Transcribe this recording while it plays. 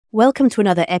Welcome to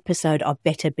another episode of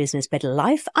Better Business, Better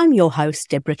Life. I'm your host,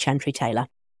 Debra Chantry-Taylor.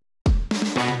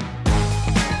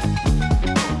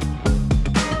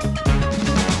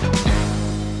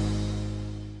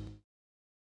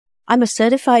 I'm a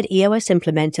certified EOS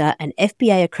implementer, an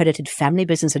FBA-accredited family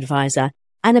business advisor,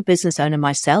 and a business owner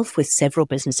myself with several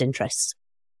business interests.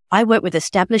 I work with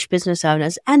established business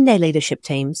owners and their leadership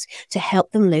teams to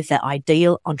help them live their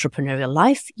ideal entrepreneurial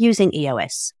life using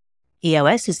EOS.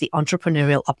 EOS is the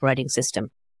Entrepreneurial Operating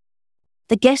System.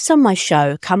 The guests on my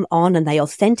show come on and they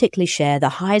authentically share the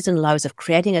highs and lows of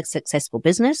creating a successful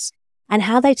business and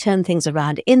how they turn things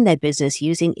around in their business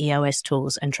using EOS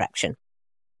tools and traction.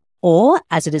 Or,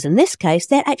 as it is in this case,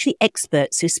 they're actually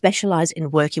experts who specialize in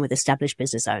working with established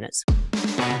business owners.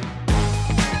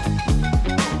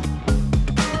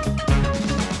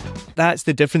 That's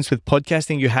the difference with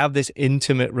podcasting. You have this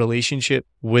intimate relationship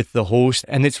with the host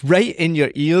and it's right in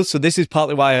your ears. So this is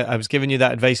partly why I was giving you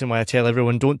that advice and why I tell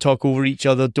everyone, don't talk over each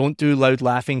other, don't do loud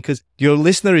laughing, because your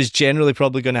listener is generally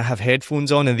probably going to have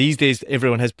headphones on. And these days,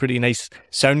 everyone has pretty nice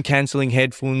sound cancelling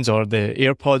headphones or the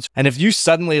AirPods. And if you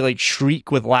suddenly shriek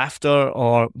with laughter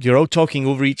or you're all talking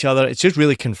over each other, it's just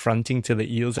really confronting to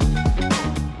the ears.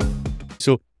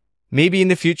 So maybe in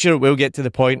the future, we'll get to the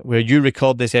point where you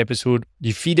record this episode,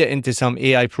 you feed it into some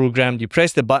AI program, you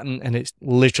press the button and it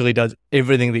literally does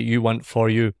everything that you want for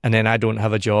you. And then I don't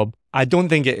have a job. I don't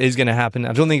think it is going to happen.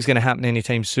 I don't think it's going to happen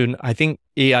anytime soon. I think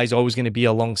AI is always going to be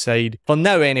alongside. For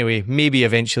now anyway, maybe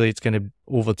eventually it's going to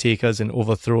overtake us and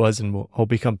overthrow us and we'll all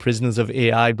become prisoners of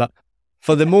AI. But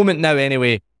for the moment now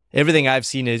anyway, everything I've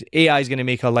seen is AI is going to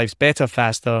make our lives better,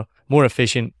 faster, more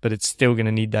efficient, but it's still going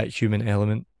to need that human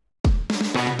element.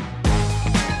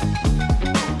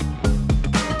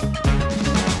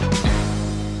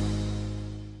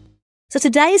 So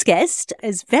today's guest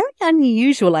is very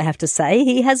unusual, I have to say.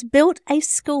 He has built a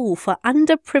school for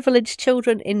underprivileged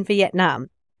children in Vietnam.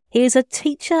 He is a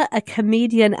teacher, a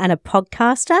comedian, and a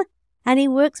podcaster, and he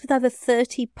works with over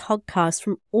 30 podcasts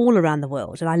from all around the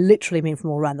world, and I literally mean from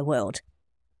all around the world.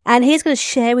 And he's going to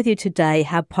share with you today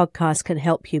how podcasts can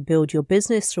help you build your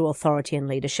business through authority and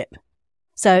leadership.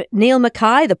 So Niall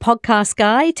Mackay, the podcast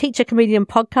guy, teacher, comedian,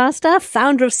 podcaster,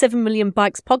 founder of 7 Million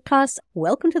Bikes podcast.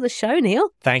 Welcome to the show, Niall.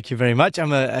 Thank you very much.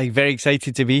 I'm very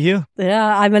excited to be here.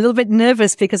 Yeah, I'm a little bit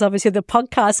nervous because obviously the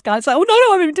podcast guy is like, oh,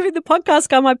 no, I'm doing the podcast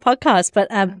guy on my podcast. But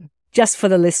just for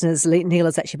the listeners, Niall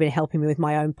has actually been helping me with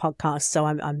my own podcast. So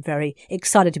I'm very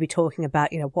excited to be talking about,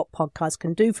 what podcasts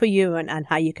can do for you and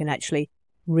how you can actually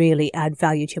really add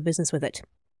value to your business with it.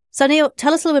 So Niall,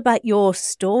 tell us a little bit about your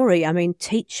story. I mean,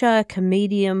 teacher,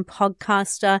 comedian,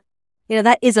 podcaster,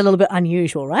 that is a little bit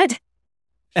unusual, right?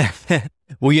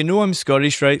 Well, I'm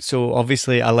Scottish, right? So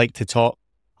obviously I like to talk.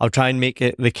 I'll try and make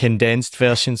it the condensed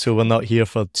version so we're not here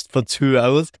for 2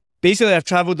 hours. Basically, I've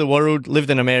traveled the world, lived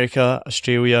in America,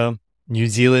 Australia, New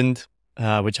Zealand,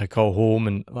 which I call home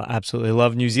and I absolutely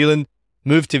love New Zealand.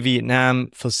 Moved to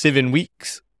Vietnam for 7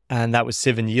 weeks and that was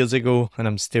 7 years ago and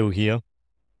I'm still here.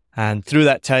 And through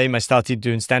that time, I started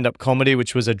doing stand-up comedy,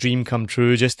 which was a dream come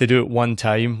true. Just to do it one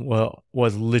time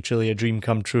was literally a dream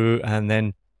come true. And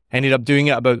then ended up doing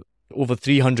it about over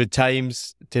 300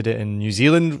 times. Did it in New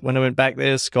Zealand when I went back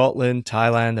there, Scotland,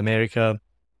 Thailand, America,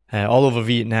 all over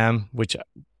Vietnam, which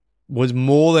was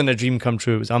more than a dream come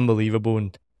true. It was unbelievable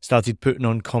and started putting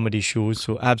on comedy shows.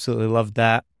 So absolutely loved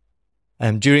that.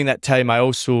 During that time, I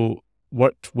also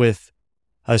worked with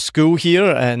a school here,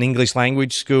 an English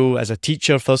language school as a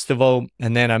teacher, first of all.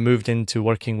 And then I moved into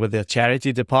working with the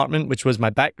charity department, which was my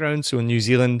background. So in New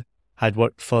Zealand, I'd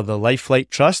worked for the Life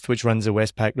Flight Trust, which runs the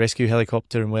Westpac Rescue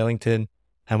Helicopter in Wellington,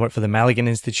 and worked for the Malligan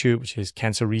Institute, which is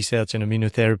cancer research and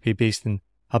immunotherapy based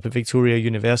up at Victoria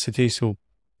University. So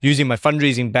using my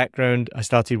fundraising background, I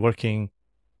started working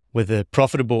with the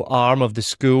profitable arm of the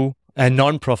school,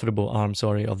 non-profitable arm,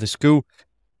 of the school,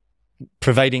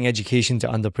 providing education to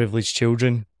underprivileged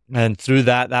children. And through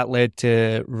that led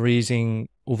to raising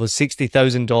over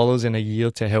 $60,000 in a year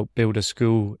to help build a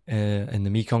school in the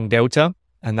Mekong Delta.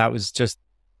 And that was just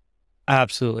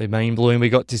absolutely mind-blowing. We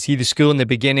got to see the school in the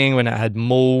beginning when it had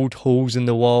mold, holes in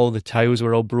the wall, the tiles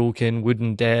were all broken,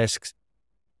 wooden desks,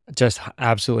 just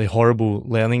absolutely horrible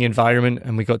learning environment.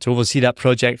 And we got to oversee that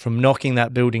project from knocking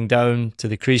that building down to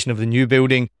the creation of the new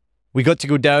building. We got to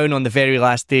go down on the very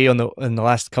last day, in the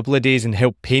last couple of days, and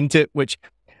help paint it, which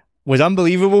was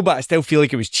unbelievable, but I still feel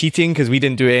like it was cheating because we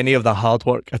didn't do any of the hard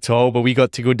work at all. But we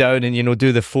got to go down and,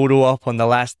 do the photo op on the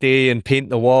last day and paint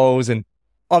the walls. And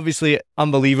obviously,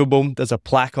 unbelievable. There's a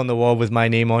plaque on the wall with my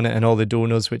name on it and all the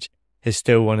donors, which is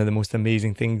still one of the most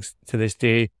amazing things to this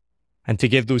day. And to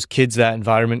give those kids that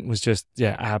environment was just,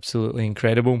 absolutely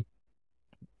incredible.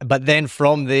 But then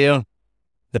from there,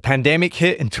 the pandemic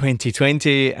hit in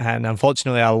 2020, and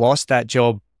unfortunately I lost that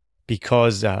job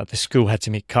because the school had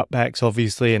to make cutbacks,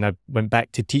 obviously, and I went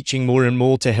back to teaching more and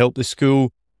more to help the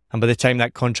school. And by the time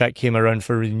that contract came around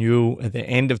for renewal at the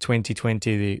end of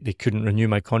 2020, they couldn't renew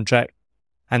my contract.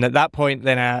 And at that point,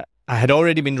 then I had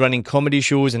already been running comedy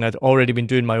shows, and I'd already been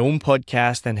doing my own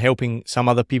podcast and helping some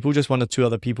other people, just 1 or 2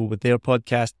 other people with their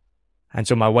podcast. And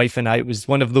so my wife and I, it was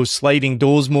one of those sliding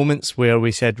doors moments where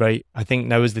we said, right, I think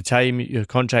now is the time. Your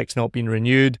contract's not been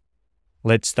renewed.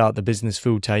 Let's start the business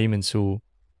full time. And so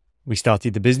we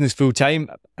started the business full time.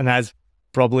 And as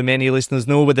probably many listeners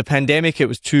know, with the pandemic, it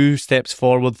was 2 steps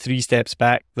forward, 3 steps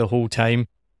back the whole time.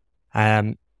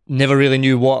 Never really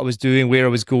knew what I was doing, where I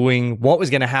was going, what was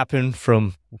going to happen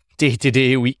from day to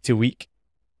day, week to week.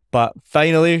 But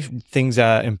finally, things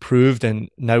improved. And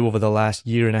now over the last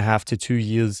 1.5 to 2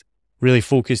 years, really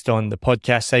focused on the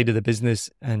podcast side of the business,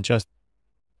 and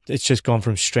it's just gone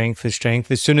from strength to strength.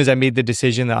 As soon as I made the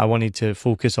decision that I wanted to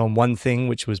focus on one thing,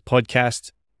 which was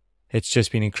podcasts, it's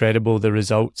just been incredible, the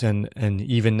results. And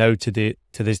even now to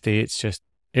this day, it's just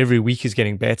every week is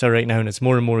getting better right now. And it's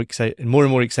more and more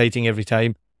exciting every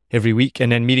time, every week.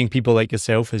 And then meeting people like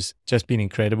yourself has just been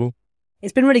incredible.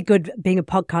 It's been really good being a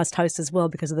podcast host as well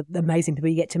because of the amazing people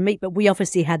you get to meet. But we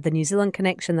obviously had the New Zealand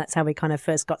connection. That's how we kind of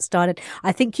first got started.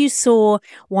 I think you saw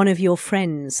one of your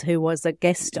friends who was a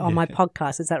guest on my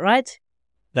podcast. Is that right?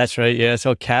 That's right. Yeah. I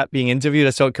saw Kat being interviewed. I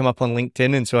saw it come up on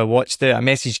LinkedIn. And so I watched it. I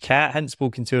messaged Kat. I hadn't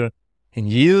spoken to her in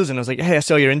years. And I was like, hey, I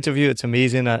saw your interview. It's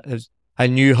amazing. I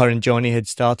knew her and Johnny had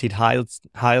started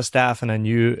hire staff, and I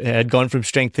knew it had gone from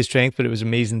strength to strength, but it was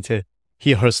amazing to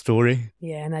hear her story.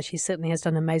 Yeah, no, she certainly has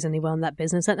done amazingly well in that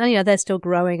business. And you know, they're still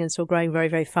growing and still growing very,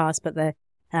 very fast, but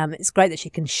it's great that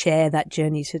she can share that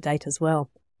journey to date as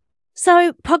well.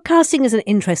 So podcasting is an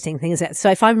interesting thing, isn't it? So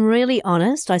if I'm really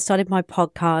honest, I started my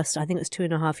podcast, I think it was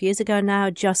 2.5 years ago now,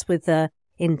 just with the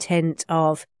intent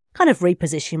of kind of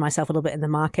repositioning myself a little bit in the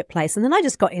marketplace. And then I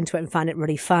just got into it and found it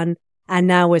really fun. And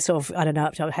now we're sort of, I don't know,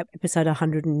 up to episode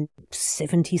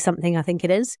 170 something, I think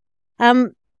it is.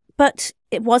 But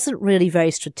it wasn't really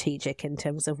very strategic in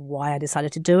terms of why I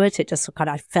decided to do it. It just kind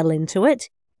of, I fell into it.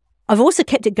 I've also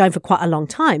kept it going for quite a long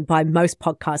time by most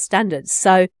podcast standards.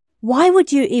 So why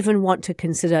would you even want to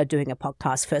consider doing a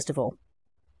podcast, first of all?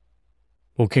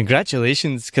 Well,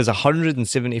 congratulations, because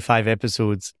 175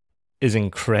 episodes is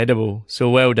incredible. So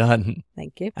well done.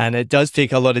 Thank you. And it does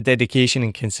take a lot of dedication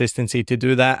and consistency to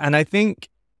do that. And I think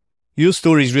your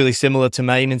story is really similar to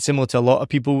mine and similar to a lot of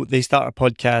people. They start a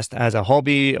podcast as a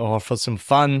hobby or for some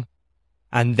fun,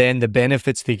 and then the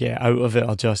benefits they get out of it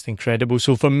are just incredible.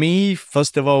 So for me,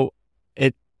 first of all,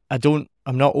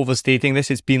 I'm not overstating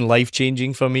this. It's been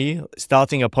life-changing for me.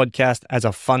 Starting a podcast as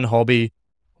a fun hobby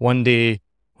one day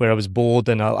where I was bored,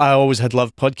 and I always had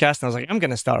loved podcasts, and I was like, I'm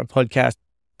going to start a podcast.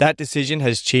 That decision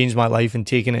has changed my life and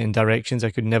taken it in directions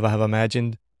I could never have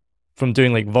imagined. From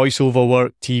doing like voiceover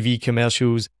work, TV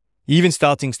commercials, even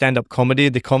starting stand-up comedy,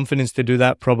 the confidence to do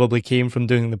that probably came from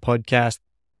doing the podcast.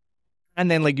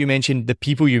 And then, like you mentioned, the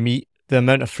people you meet, the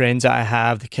amount of friends that I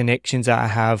have, the connections that I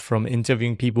have from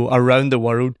interviewing people around the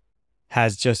world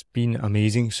has just been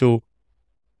amazing. So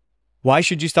why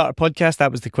should you start a podcast?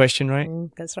 That was the question, right?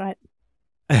 That's right.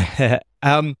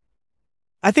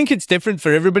 I think it's different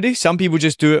for everybody. Some people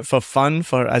just do it for fun,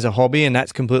 as a hobby, and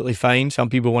that's completely fine. Some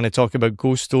people want to talk about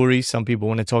ghost stories. Some people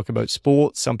want to talk about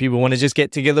sports. Some people want to just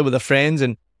get together with their friends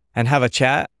and have a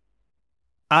chat.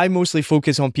 I mostly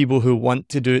focus on people who want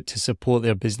to do it to support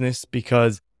their business,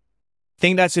 because I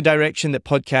think that's the direction that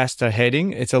podcasts are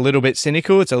heading. It's a little bit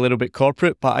cynical. It's a little bit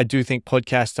corporate, but I do think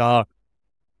podcasts are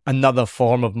another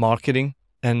form of marketing.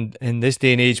 And in this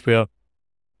day and age where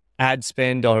ad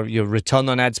spend or your return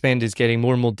on ad spend is getting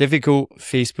more and more difficult,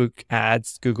 Facebook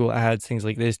ads, Google ads, things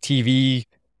like this, TV,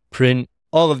 print,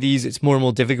 all of these, it's more and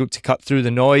more difficult to cut through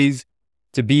the noise,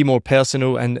 to be more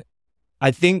personal. And I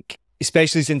think,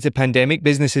 especially since the pandemic,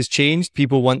 business has changed.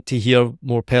 People want to hear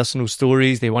more personal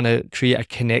stories. They want to create a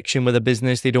connection with a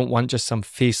business. They don't want just some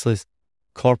faceless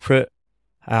corporate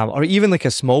or even like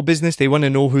a small business. They want to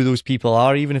know who those people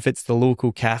are. Even if it's the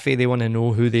local cafe, they want to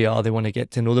know who they are. They want to get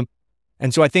to know them.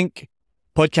 And so I think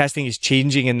podcasting is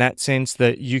changing in that sense,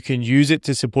 that you can use it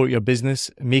to support your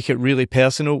business, make it really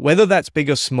personal, whether that's big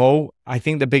or small. I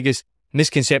think the biggest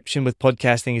misconception with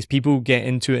podcasting is people get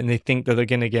into it and they think that they're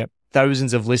going to get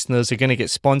thousands of listeners, they're going to get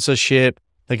sponsorship,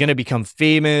 they're going to become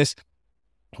famous,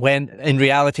 when in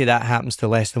reality that happens to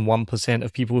less than 1%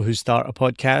 of people who start a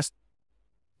podcast.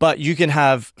 But you can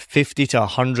have 50 to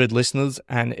 100 listeners,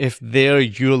 and if they're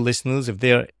your listeners, if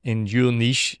they're in your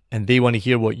niche and they want to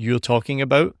hear what you're talking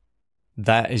about,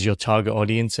 that is your target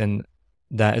audience. And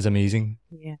that is amazing.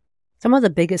 Yeah. Some of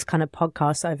the biggest kind of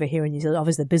podcasts over here in New Zealand,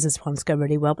 obviously the business ones go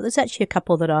really well, but there's actually a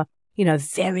couple that are,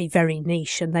 very, very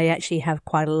niche, and they actually have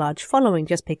quite a large following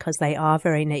just because they are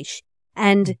very niche.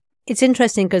 And it's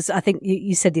interesting because I think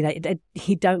you said,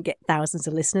 you don't get thousands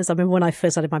of listeners. I remember when I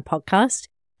first started my podcast,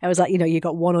 I was like, you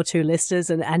got one or two listeners,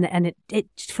 and it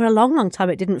for a long, long time,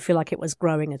 it didn't feel like it was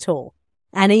growing at all.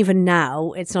 And even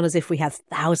now, it's not as if we have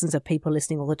thousands of people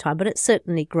listening all the time, but it's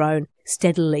certainly grown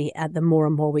steadily the more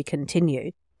and more we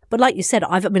continue. But like you said,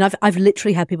 I've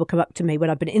literally had people come up to me when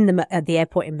I've been at the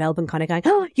airport in Melbourne, kind of going,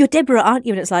 "Oh, you're Debra, aren't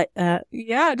you?" And it's like,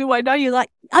 "Yeah, do I know you?" Like,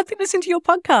 I've been listening to your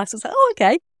podcast. It's like, "Oh,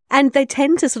 okay." And they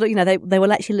tend to sort of, they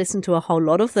will actually listen to a whole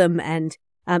lot of them and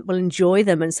will enjoy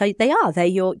them. And so they're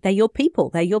your people.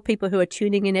 They're your people who are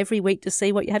tuning in every week to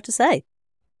see what you have to say.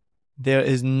 There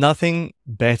is nothing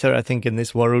better, I think, in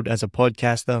this world as a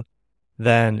podcaster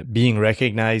than being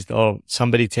recognized or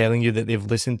somebody telling you that they've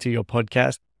listened to your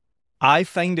podcast. I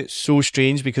find it so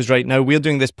strange because right now we're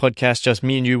doing this podcast, just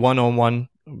me and you, one-on-one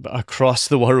across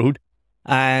the world.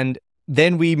 And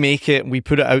then we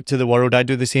put it out to the world. I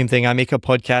do the same thing. I make a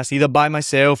podcast either by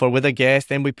myself or with a guest.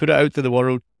 Then we put it out to the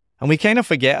world and we kind of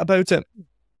forget about it.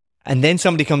 And then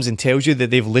somebody comes and tells you that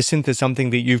they've listened to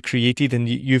something that you've created and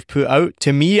you've put out.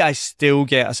 To me, I still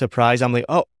get a surprise. I'm like,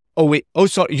 oh, wait. Oh,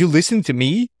 sorry. You listened to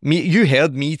me? You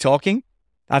heard me talking?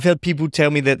 I've heard people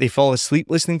tell me that they fall asleep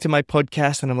listening to my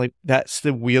podcast. And I'm like, that's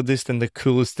the weirdest and the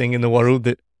coolest thing in the world,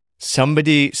 that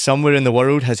somebody somewhere in the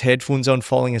world has headphones on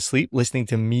falling asleep listening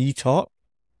to me talk.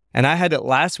 And I had it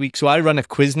last week. So I run a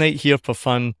quiz night here for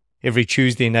fun every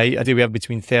Tuesday night. I think we have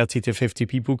between 30 to 50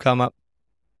 people come up.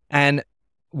 And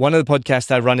one of the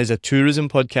podcasts I run is a tourism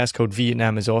podcast called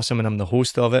Vietnam is Awesome, and I'm the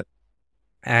host of it.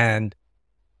 And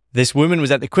this woman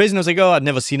was at the quiz and I was like, oh, I'd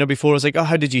never seen her before. I was like, oh,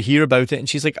 how did you hear about it? And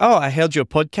she's like, oh, I heard your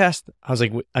podcast. I was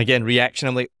like, again, reaction.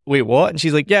 I'm like, wait, what? And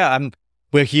she's like, yeah,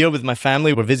 we're here with my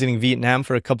family. We're visiting Vietnam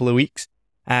for a couple of weeks.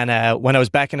 And when I was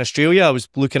back in Australia, I was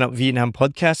looking up Vietnam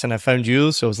podcasts and I found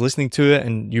yours. So I was listening to it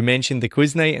and you mentioned the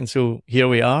quiz night. And so here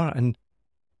we are. And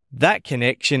that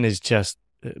connection is just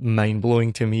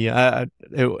mind-blowing to me.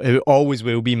 It always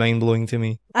will be mind-blowing to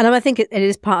me. And I think it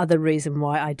is part of the reason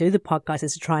why I do the podcast,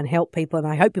 is to try and help people. And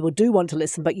I hope people do want to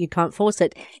listen, but you can't force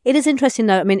it. It is interesting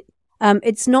though. I mean,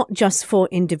 it's not just for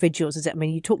individuals, is it? I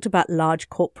mean, you talked about large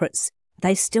corporates.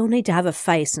 They still need to have a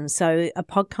face. And so a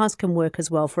podcast can work as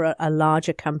well for a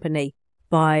larger company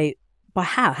by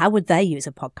how would they use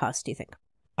a podcast, do you think?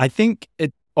 I think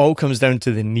it all comes down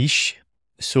to the niche.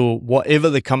 So whatever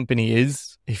the company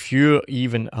is, if you're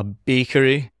even a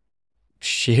bakery,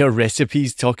 share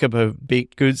recipes, talk about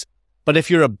baked goods. But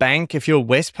if you're a bank, if you're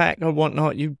Westpac or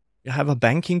whatnot, you have a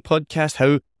banking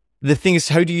podcast. The thing is,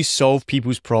 how do you solve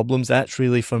people's problems? That's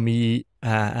really for me.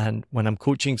 And when I'm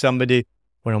coaching somebody,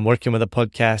 when I'm working with a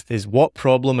podcast, is what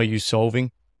problem are you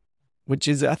solving? Which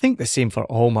is, I think, the same for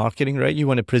all marketing, right? You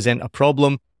want to present a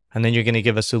problem and then you're going to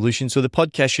give a solution. So the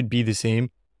podcast should be the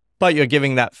same, but you're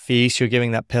giving that face, you're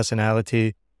giving that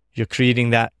personality, you're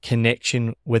creating that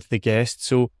connection with the guest.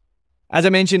 So as I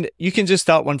mentioned, you can just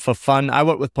start one for fun. I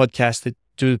work with podcasts that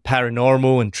do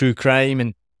paranormal and true crime,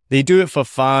 and they do it for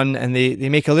fun and they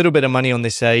make a little bit of money on the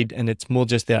side, and it's more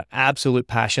just their absolute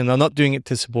passion. They're not doing it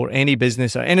to support any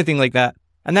business or anything like that.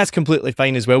 And that's completely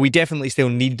fine as well. We definitely still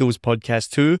need those podcasts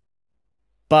too.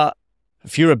 But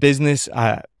if you're a business,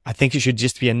 I think it should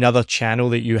just be another channel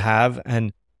that you have.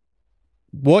 And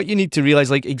what you need to realize,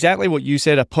 like exactly what you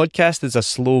said, a podcast is a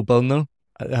slow burner.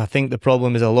 I think the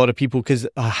problem is a lot of people, because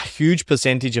a huge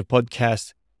percentage of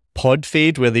podcasts pod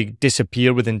fade, where they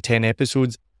disappear within 10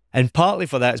 episodes. And partly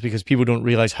for that is because people don't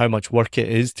realize how much work it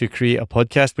is to create a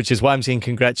podcast, which is why I'm saying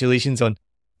congratulations on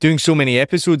doing so many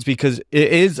episodes, because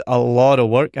it is a lot of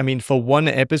work. I mean, for one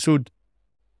episode,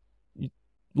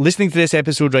 listening to this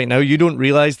episode right now, you don't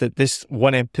realize that this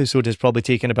one episode has probably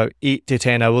taken about 8 to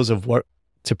 10 hours of work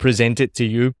to present it to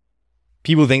you.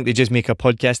 People think they just make a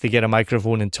podcast, they get a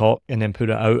microphone and talk and then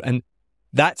put it out. And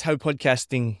that's how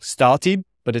podcasting started,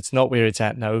 but it's not where it's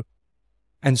at now.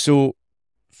 And so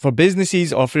for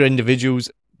businesses or for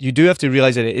individuals, you do have to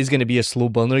realize that it is going to be a slow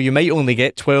burner. You might only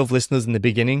get 12 listeners in the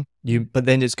beginning, but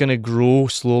then it's going to grow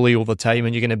slowly over time,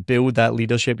 and you're going to build that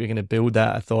leadership. You're going to build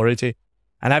that authority.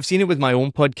 And I've seen it with my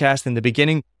own podcast. In the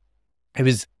beginning,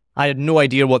 I had no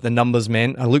idea what the numbers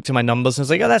meant. I looked at my numbers and I was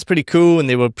like, oh, that's pretty cool. And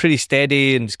they were pretty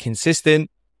steady and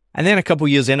consistent. And then a couple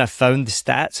of years in, I found the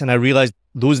stats and I realized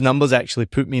those numbers actually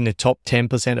put me in the top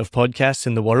 10% of podcasts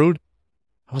in the world.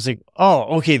 I was like,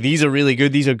 oh, okay, these are really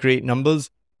good. These are great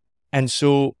numbers. And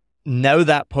so now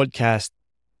that podcast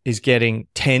is getting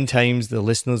 10 times the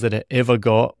listeners that it ever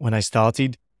got when I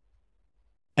started.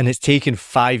 And it's taken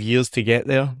 5 years to get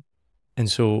there. And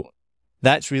so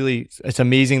it's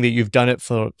amazing that you've done it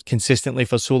for consistently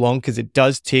for so long, because it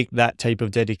does take that type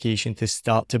of dedication to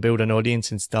start to build an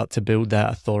audience and start to build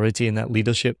that authority and that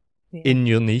leadership in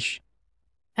your niche.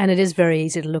 And it is very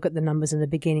easy to look at the numbers in the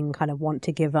beginning and kind of want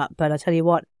to give up. But I tell you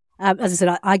what, as I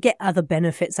said, I get other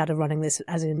benefits out of running this,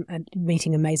 as in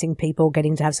meeting amazing people,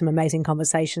 getting to have some amazing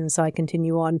conversations. So I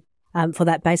continue on for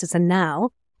that basis. And now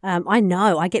I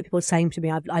know I get people saying to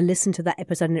me, I listened to that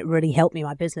episode and it really helped me,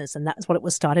 my business. And that's what it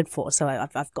was started for. So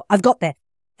I've got there.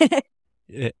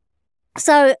 Yeah.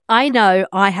 So I know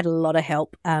I had a lot of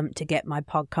help to get my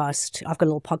podcast. I've got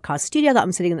a little podcast studio that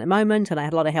I'm sitting in at the moment, and I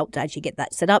had a lot of help to actually get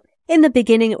that set up. In the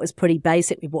beginning, it was pretty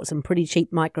basic. We bought some pretty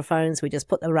cheap microphones. We just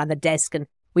put them around the desk and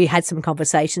we had some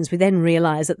conversations. We then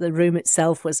realized that the room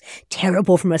itself was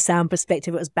terrible from a sound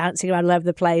perspective. It was bouncing around all over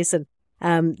the place.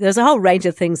 And there's a whole range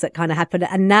of things that kind of happened.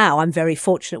 And now I'm very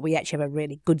fortunate. We actually have a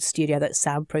really good studio that's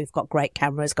soundproof, got great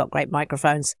cameras, got great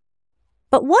microphones.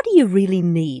 But what do you really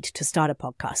need to start a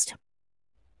podcast?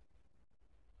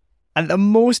 And the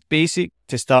most basic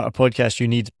to start a podcast, you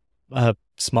need a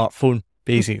smartphone,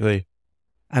 basically.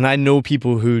 And I know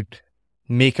people who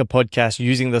make a podcast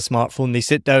using their smartphone. They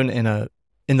sit down in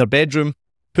their bedroom,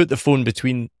 put the phone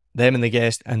between them and the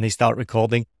guest, and they start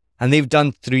recording. And they've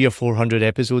done 300 or 400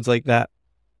 episodes like that.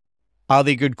 Are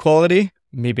they good quality?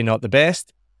 Maybe not the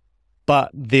best,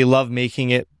 but they love making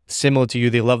it. Similar to you,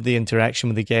 they love the interaction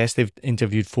with the guest. They've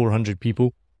interviewed 400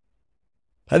 people.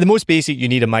 At the most basic, you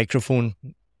need a microphone.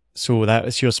 So that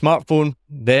is your smartphone.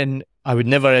 Then I would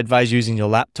never advise using your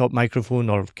laptop microphone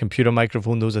or computer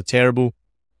microphone. Those are terrible.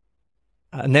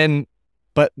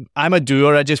 But I'm a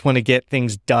doer. I just want to get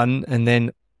things done. And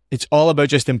then it's all about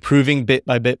just improving bit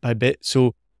by bit by bit.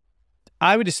 So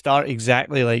I would start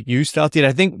exactly like you started.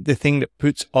 I think the thing that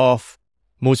puts off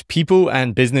most people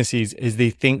and businesses is they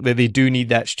think that they do need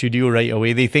that studio right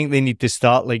away. They think they need to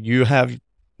start like you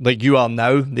are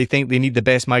now. They think they need the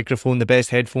best microphone, the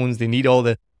best headphones. They need all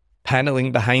the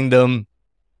paneling behind them.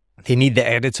 They need the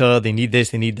editor. They need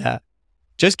this. They need that.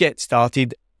 Just get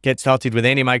started. Get started with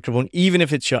any microphone, even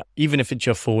if it's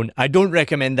your phone. I don't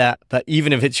recommend that, but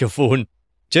even if it's your phone,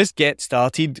 just get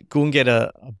started. Go and get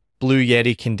a Blue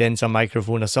Yeti condenser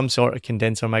microphone or some sort of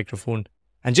condenser microphone,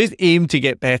 and just aim to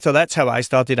get better. That's how I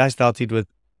started. I started with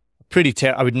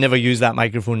I would never use that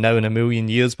microphone now in a million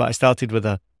years, but I started with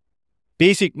a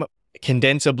basic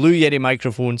condenser Blue Yeti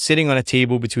microphone sitting on a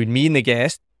table between me and the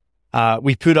guest.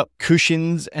 We put up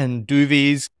cushions and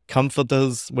duvets,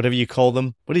 comforters, whatever you call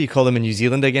them. What do you call them in New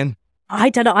Zealand again? I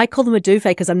don't know. I call them a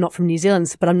duvet because I'm not from New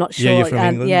Zealand, but I'm not sure. Yeah, you're from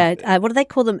England. What do they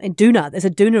call them? A doona. There's a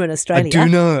doona in Australia.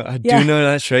 A doona,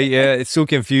 that's right. Yeah, it's so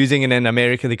confusing. And in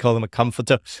America, they call them a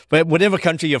comforter. But whatever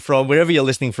country you're from, wherever you're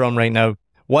listening from right now,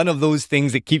 one of those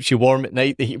things that keeps you warm at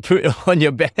night that you put on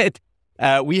your bed,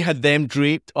 we had them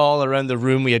draped all around the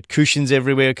room. We had cushions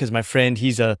everywhere because my friend,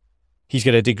 he's got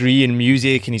a degree in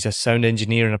music and he's a sound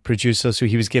engineer and a producer. So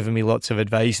he was giving me lots of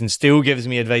advice and still gives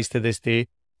me advice to this day.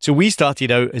 So we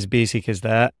started out as basic as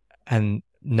that and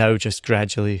now just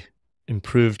gradually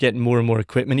improved, getting more and more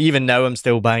equipment. Even now I'm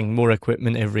still buying more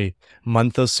equipment every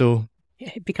month or so.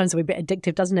 It becomes a wee bit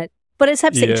addictive, doesn't it? But it's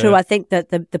absolutely true. I think that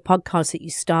the podcast that you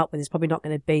start with is probably not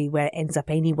going to be where it ends up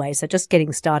anyway. So just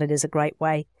getting started is a great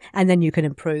way. And then you can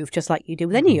improve just like you do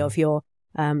with any of your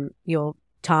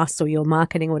tasks or your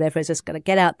marketing or whatever. It's just going to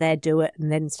get out there, do it,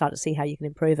 and then start to see how you can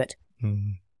improve it.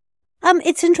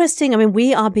 It's interesting. I mean,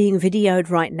 we are being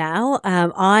videoed right now.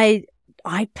 I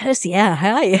personally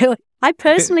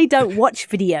don't watch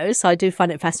videos, so I do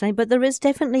find it fascinating, but there is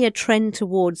definitely a trend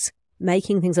towards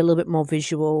making things a little bit more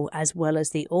visual as well as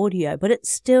the audio, but it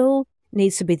still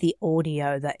needs to be the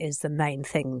audio that is the main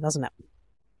thing, doesn't it?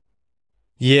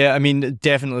 Yeah, I mean,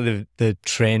 definitely the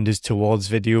trend is towards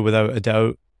video without a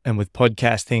doubt. And with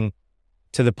podcasting,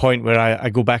 to the point where I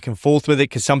go back and forth with it,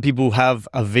 because some people have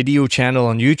a video channel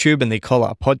on YouTube and they call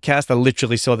it a podcast. I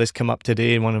literally saw this come up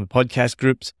today in one of the podcast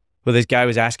groups where this guy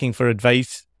was asking for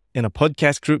advice in a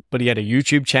podcast group, but he had a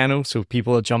YouTube channel. So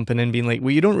people are jumping in being like, well,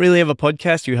 you don't really have a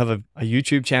podcast, you have a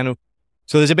YouTube channel.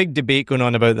 So there's a big debate going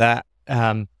on about that.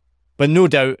 But no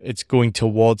doubt it's going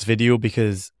towards video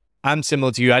because I'm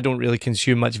similar to you. I don't really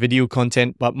consume much video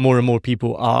content, but more and more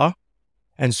people are.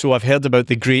 And so I've heard about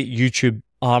the great YouTube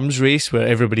arms race where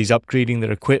everybody's upgrading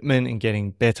their equipment and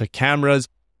getting better cameras.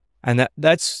 And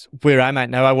that's where I'm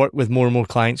at now. I work with more and more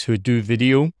clients who do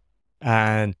video.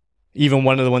 And even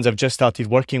one of the ones I've just started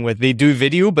working with, they do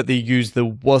video, but they use the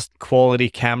worst quality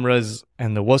cameras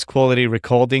and the worst quality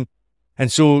recording.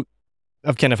 And so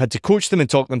I've kind of had to coach them and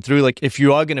talk them through, like, if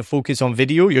you are going to focus on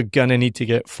video, you're going to need to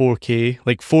get 4K.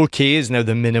 Like 4K is now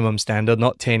the minimum standard,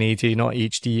 not 1080, not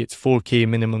HD. It's 4K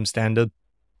minimum standard.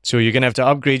 So you're going to have to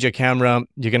upgrade your camera.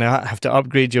 You're going to have to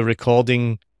upgrade your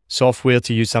recording software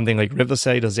to use something like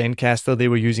Riverside or Zencaster. They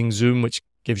were using Zoom, which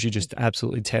gives you just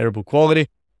absolutely terrible quality.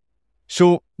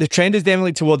 So the trend is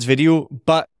definitely towards video,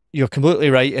 but you're completely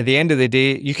right. At the end of the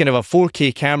day, you can have a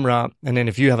 4K camera, and then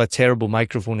if you have a terrible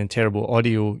microphone and terrible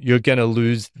audio, you're going to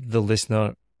lose the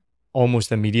listener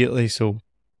almost immediately. So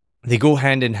they go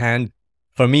hand in hand.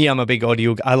 For me, I'm a big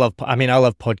audio. I love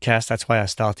podcasts. That's why I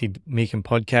started making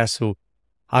podcasts. So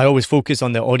I always focus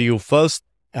on the audio first.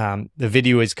 The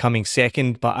video is coming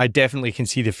second, but I definitely can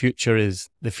see the future is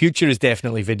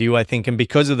definitely video, I think. And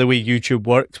because of the way YouTube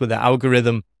works with the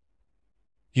algorithm,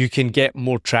 you can get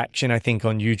more traction, I think,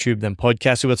 on YouTube than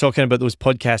podcasts. So we're talking about those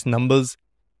podcast numbers.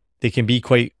 They can be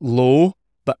quite low.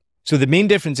 But so the main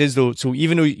difference is, though, so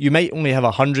even though you might only have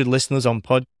 100 listeners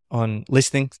on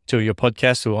listening to your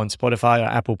podcast, so on Spotify or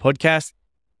Apple Podcasts,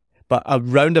 but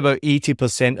around about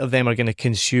 80% of them are going to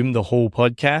consume the whole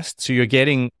podcast. So you're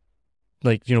getting,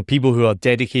 like, you know, people who are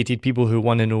dedicated, people who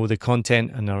want to know the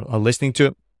content and are listening to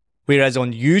it. Whereas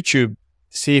on YouTube,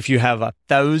 say if you have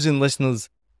 1,000 listeners,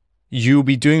 you'll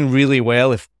be doing really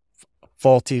well if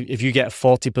you get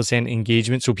 40%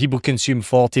 engagement. So people consume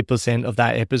 40% of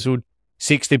that episode,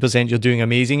 60%, you're doing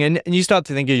amazing. And you start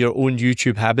to think of your own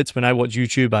YouTube habits. When I watch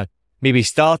YouTube, I maybe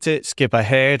start it, skip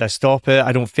ahead, I stop it,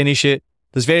 I don't finish it.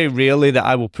 There's very rarely that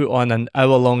I will put on an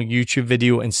hour-long YouTube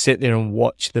video and sit there and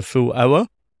watch the full hour.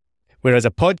 Whereas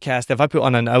a podcast, if I put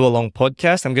on an hour-long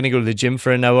podcast, I'm going to go to the gym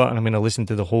for an hour and I'm going to listen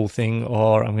to the whole thing,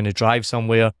 or I'm going to drive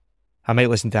somewhere. I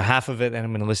might listen to half of it, then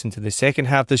I'm going to listen to the second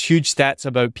half. There's huge stats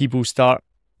about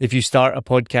if you start a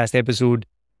podcast episode,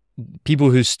 people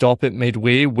who stop it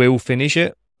midway will finish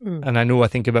it. And I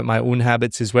think about my own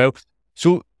habits as well.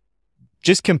 So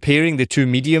just comparing the two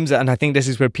mediums, and I think this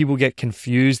is where people get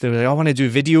confused. They're like, I want to do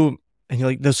video. And you're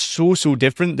like, they're so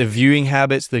different. The viewing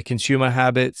habits, the consumer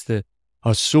habits,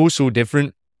 are so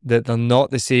different that they're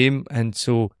not the same. And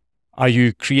so are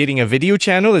you creating a video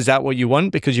channel? Is that what you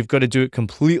want? Because you've got to do it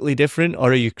completely different.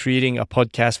 Or are you creating a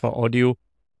podcast for audio?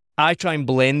 I try and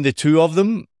blend the two of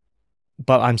them,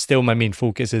 but my main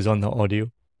focus is on the audio.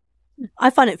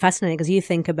 I find it fascinating because you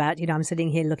think about, you know, I'm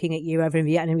sitting here looking at you over in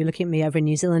Vietnam, you're looking at me over in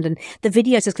New Zealand, and the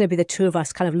video is just going to be the two of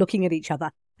us kind of looking at each other.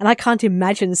 And I can't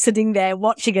imagine sitting there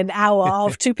watching an hour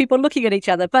of two people looking at each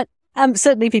other. But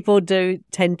certainly people do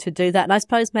tend to do that. And I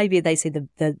suppose maybe they see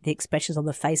the expressions on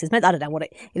the faces. Maybe, I don't know what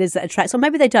it is that attracts, or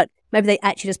maybe they don't. Maybe they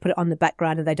actually just put it on the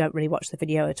background and they don't really watch the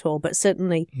video at all. But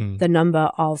certainly the number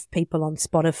of people on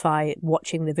Spotify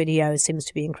watching the video seems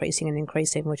to be increasing and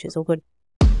increasing, which is all good.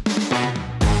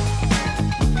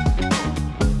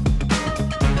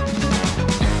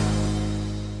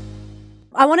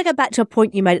 I want to go back to a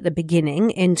point you made at the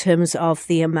beginning in terms of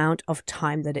the amount of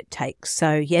time that it takes.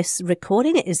 So yes,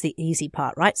 recording it is the easy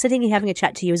part, right? Sitting here having a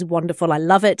chat to you is wonderful. I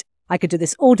love it. I could do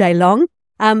this all day long.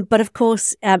 But of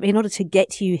course, in order to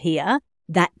get you here,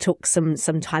 that took some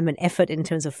time and effort in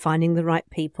terms of finding the right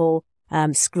people,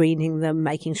 screening them,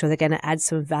 making sure they're going to add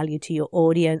some value to your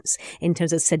audience, in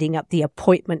terms of setting up the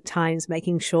appointment times,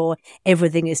 making sure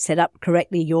everything is set up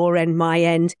correctly, your end, my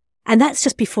end. And that's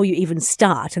just before you even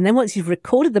start. And then once you've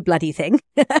recorded the bloody thing,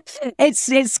 it's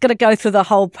going to go through the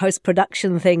whole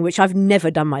post-production thing, which I've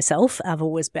never done myself. I've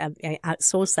always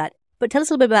outsourced that. But tell us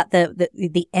a little bit about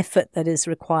the effort that is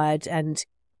required and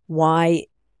why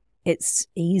it's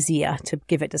easier to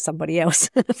give it to somebody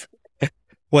else.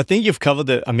 Well, I think you've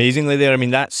covered it amazingly there. I mean,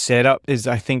 that setup is,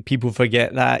 I think people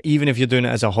forget that even if you're doing it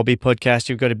as a hobby podcast,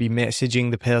 you've got to be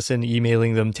messaging the person,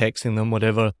 emailing them, texting them,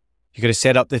 whatever. You've got to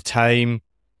set up the time.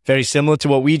 Very similar to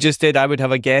what we just did. I would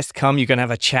have a guest come, you're going to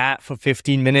have a chat for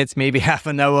 15 minutes, maybe half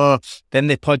an hour. Then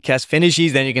the podcast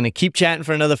finishes, then you're going to keep chatting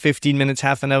for another 15 minutes,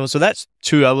 half an hour. So that's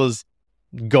 2 hours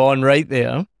gone right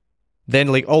there. Then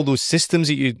like all those systems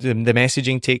that the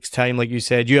messaging takes time. Like you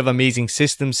said, you have amazing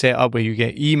systems set up where you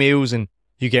get emails and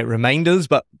you get reminders,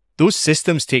 but those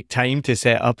systems take time to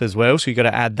set up as well. So you got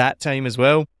to add that time as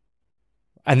well.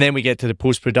 And then we get to the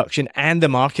post-production and the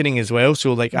marketing as well.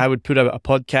 So like I would put out a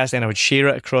podcast and I would share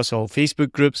it across all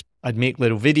Facebook groups. I'd make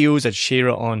little videos. I'd share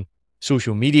it on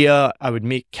social media. I would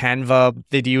make Canva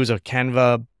videos or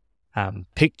Canva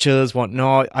pictures,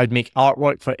 whatnot. I'd make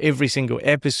artwork for every single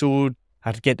episode.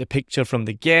 I'd get the picture from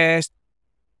the guest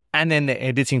and then the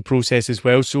editing process as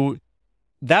well. So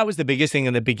that was the biggest thing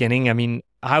in the beginning. I mean,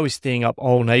 I was staying up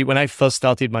all night when I first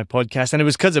started my podcast, and it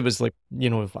was because it was like,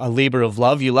 you know, a labor of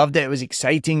love. You loved it. It was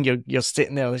exciting. You're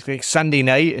sitting there like Sunday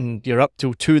night and you're up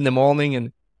till 2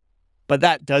 a.m. but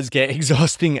that does get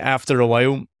exhausting after a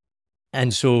while.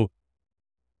 And so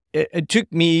it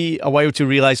took me a while to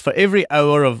realize for every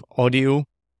hour of audio,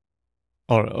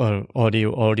 or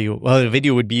audio, well, the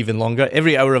video would be even longer.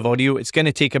 Every hour of audio, it's going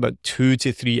to take about 2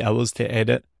 to 3 hours to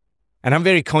edit. And I'm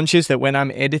very conscious that when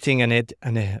I'm editing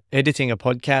editing a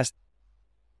podcast,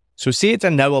 so say it's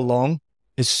an hour long,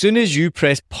 as soon as you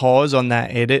press pause on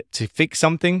that edit to fix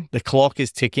something, the clock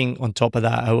is ticking on top of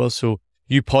that hour. So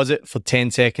you pause it for 10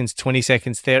 seconds, 20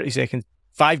 seconds, 30 seconds,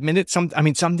 5 minutes.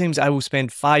 Sometimes I will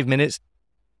spend 5 minutes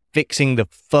fixing the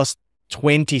first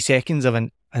 20 seconds of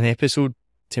an episode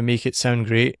to make it sound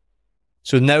great.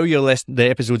 So now the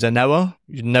episode's an hour.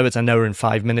 Now it's an hour and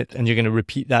 5 minutes, and you're going to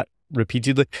repeat that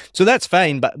repeatedly. So that's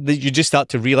fine, but you just start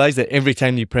to realize that every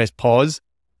time you press pause,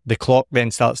 the clock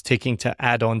then starts ticking to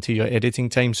add on to your editing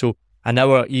time. So an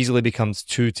hour easily becomes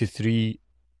 2 to 3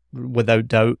 without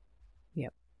doubt.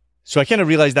 Yep. So I kind of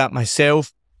realized that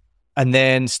myself, and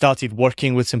then started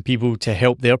working with some people to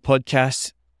help their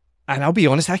podcasts. And I'll be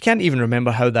honest, I can't even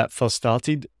remember how that first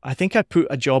started. I think I put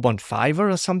a job on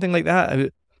Fiverr or something like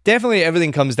that. Definitely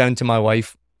everything comes down to my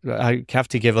wife. I have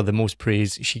to give her the most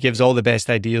praise. She gives all the best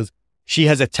ideas. She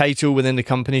has a title within the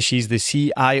company. She's the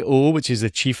CIO, which is the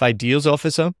Chief Ideas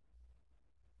Officer,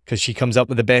 because she comes up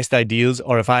with the best ideas.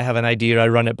 Or if I have an idea, I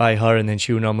run it by her, and then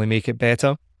she'll normally make it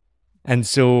better. And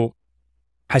so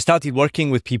I started working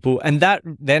with people, and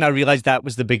then I realized that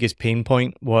was the biggest pain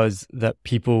point, was that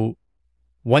people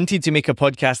wanted to make a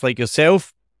podcast like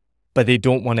yourself, but they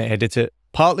don't want to edit it,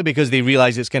 partly because they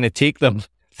realize it's going to take them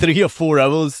 3 or 4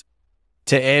 hours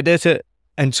to edit it.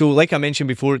 And so, like I mentioned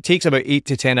before, it takes about 8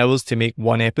 to 10 hours to make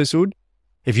one episode.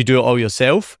 If you do it all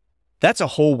yourself, that's a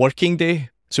whole working day.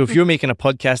 So if you're making a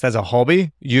podcast as a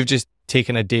hobby, you've just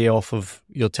taken a day off of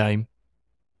your time.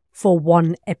 For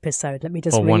one episode. Let me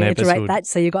just reiterate that.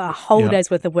 So you've got a whole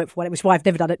day's worth of work for one, which is why I've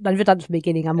never done it. I've never done it from the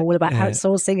beginning. I'm all about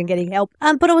outsourcing and getting help.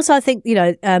 But also I think,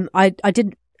 I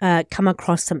did come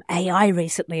across some AI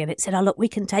recently, and it said, oh, look, we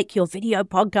can take your video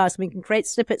podcast and we can create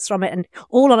snippets from it, and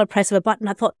all on a press of a button.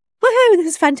 I thought, woohoo, this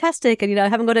is fantastic. And, I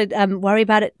haven't got to worry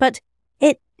about it. But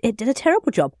it did a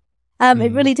terrible job.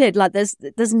 It really did. Like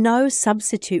there's no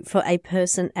substitute for a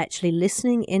person actually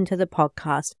listening into the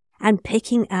podcast and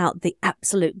picking out the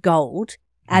absolute gold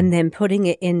and then putting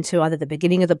it into either the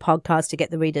beginning of the podcast to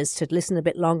get the readers to listen a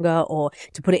bit longer, or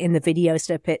to put it in the video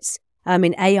snippets. I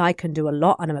mean, AI can do a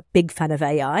lot, and I'm a big fan of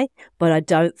AI, but I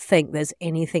don't think there's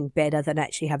anything better than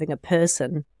actually having a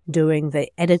person doing the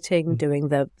editing, doing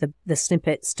the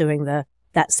snippets, doing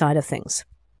that side of things.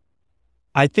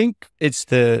 I think it's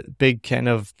the big kind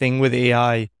of thing with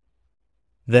AI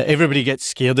that everybody gets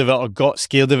scared of it, or got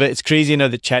scared of it. It's crazy now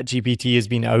that ChatGPT has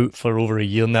been out for over a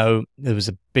year now. There was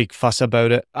a big fuss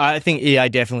about it. I think AI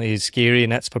definitely is scary,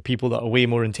 and that's for people that are way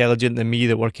more intelligent than me,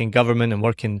 that work in government and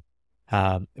work in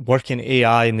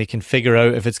AI, and they can figure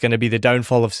out if it's going to be the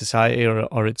downfall of society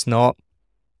or it's not.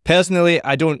 Personally,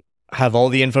 I don't have all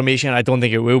the information. I don't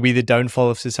think it will be the downfall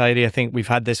of society. I think we've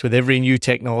had this with every new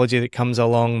technology that comes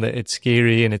along, that it's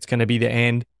scary and it's going to be the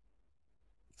end.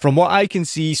 From what I can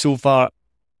see so far,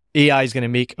 AI is going to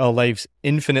make our lives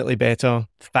infinitely better,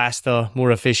 faster,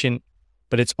 more efficient,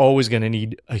 but it's always going to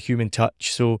need a human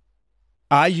touch. So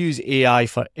I use AI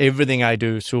for everything I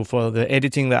do. So for the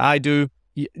editing that I do,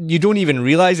 you don't even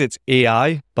realize it's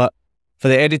AI, but for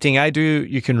the editing I do,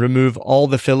 you can remove all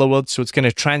the filler words. So it's going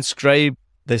to transcribe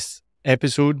this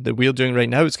episode that we're doing right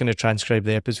now. It's going to transcribe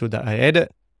the episode that I edit.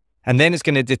 And then it's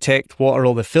going to detect what are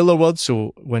all the filler words.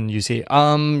 So when you say,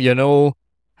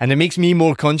 and it makes me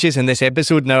more conscious in this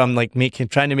episode. Now I'm like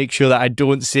trying to make sure that I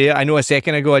don't say it. I know a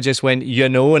second ago I just went,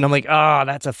 and I'm like,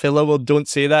 that's a filler word. Don't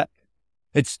say that.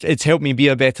 It's helped me be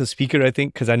a better speaker, I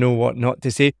think, because I know what not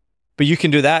to say. But you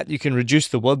can do that. You can reduce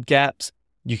the word gaps.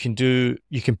 You can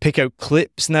pick out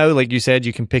clips now. Like you said,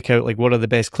 you can pick out like what are the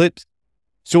best clips.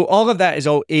 So all of that is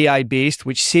all AI based,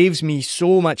 which saves me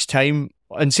so much time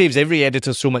and saves every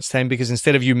editor so much time, because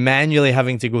instead of you manually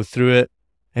having to go through it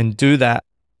and do that,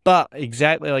 but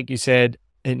exactly like you said,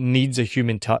 it needs a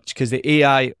human touch, because the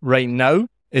AI right now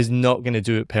is not going to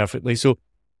do it perfectly. So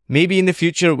maybe in the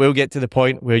future, we'll get to the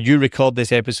point where you record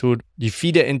this episode, you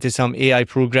feed it into some AI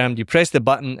program, you press the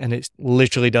button, and it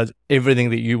literally does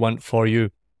everything that you want for you.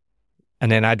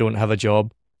 And then I don't have a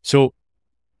job. So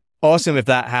awesome if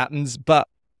that happens, but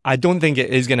I don't think it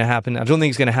is going to happen. I don't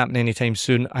think it's going to happen anytime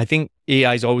soon. I think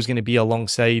AI is always going to be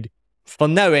alongside. For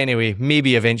now anyway.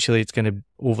 Maybe eventually it's going to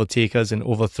overtake us and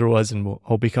overthrow us, and we'll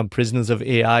all become prisoners of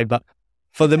AI. But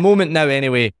for the moment now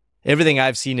anyway, everything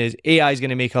I've seen is AI is going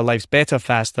to make our lives better,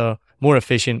 faster, more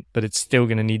efficient, but it's still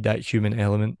going to need that human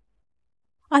element.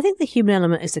 I think the human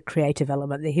element is the creative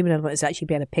element. The human element is actually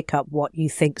being able to pick up what you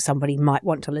think somebody might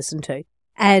want to listen to.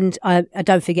 And I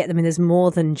don't forget, I mean, there's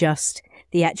more than just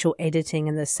the actual editing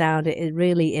and the sound. It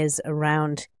really is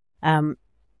around, I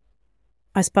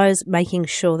suppose, making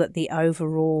sure that the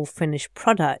overall finished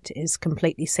product is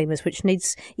completely seamless, which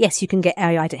needs, yes, you can get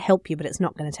AI to help you, but it's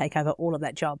not going to take over all of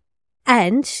that job.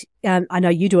 And I know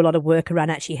you do a lot of work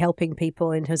around actually helping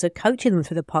people in terms of coaching them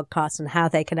through the podcast and how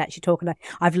they can actually talk. And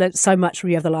I've learned so much from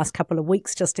you over the last couple of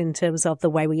weeks, just in terms of the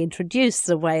way we introduce,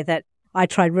 the way that I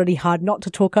try really hard not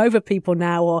to talk over people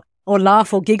now or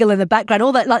laugh or giggle in the background,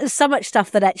 all that. Like, there's so much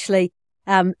stuff that actually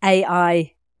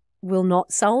AI will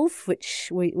not solve, which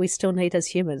we still need as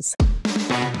humans.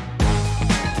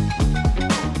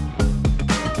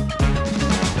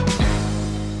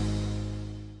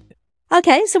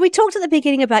 Okay, so we talked at the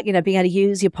beginning about, being able to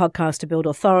use your podcast to build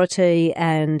authority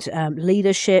and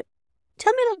leadership.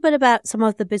 Tell me a little bit about some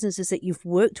of the businesses that you've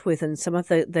worked with and some of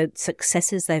the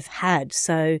successes they've had.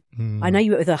 So I know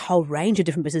you work with a whole range of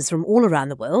different businesses from all around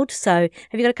the world. So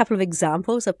have you got a couple of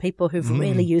examples of people who've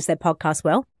really used their podcast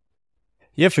well?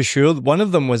 Yeah, for sure. One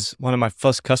of them was one of my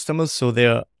first customers. So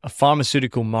they're a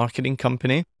pharmaceutical marketing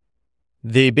company.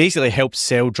 They basically help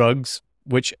sell drugs,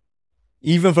 which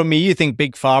even for me, you think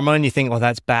big pharma and you think, oh,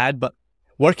 that's bad. But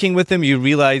working with them, you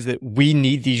realize that we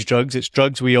need these drugs. It's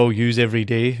drugs we all use every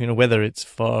day, whether it's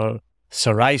for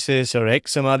psoriasis or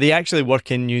eczema. They actually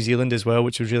work in New Zealand as well,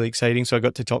 which was really exciting. So I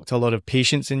got to talk to a lot of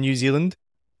patients in New Zealand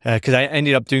because I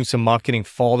ended up doing some marketing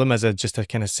for them as just a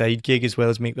kind of side gig as well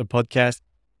as make their podcast.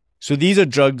 So these are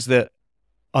drugs that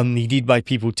are needed by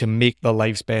people to make their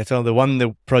lives better.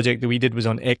 The project that we did was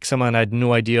on eczema, and I had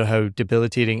no idea how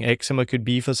debilitating eczema could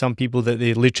be for some people, that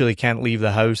they literally can't leave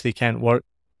the house, they can't work.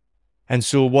 And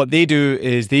so what they do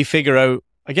is they figure out,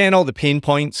 again, all the pain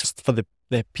points for the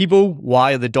people.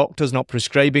 Why are the doctors not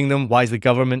prescribing them? Why is the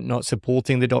government not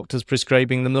supporting the doctors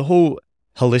prescribing them? The whole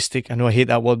holistic, I know I hate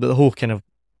that word, but the whole kind of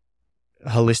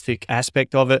holistic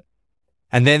aspect of it.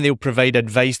 And then they'll provide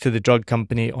advice to the drug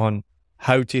company on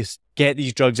how to get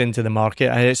these drugs into the market.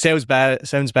 And it sounds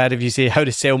bad if you say how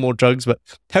to sell more drugs, but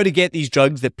how to get these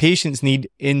drugs that patients need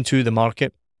into the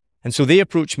market. And so they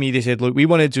approached me. They said, look, we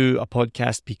want to do a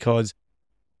podcast because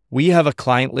we have a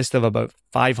client list of about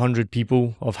 500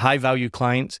 people, of high value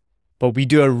clients, but we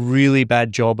do a really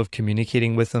bad job of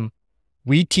communicating with them.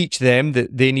 We teach them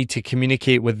that they need to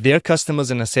communicate with their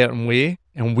customers in a certain way,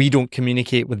 and we don't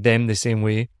communicate with them the same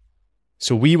way.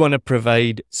 So we want to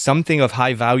provide something of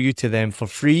high value to them for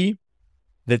free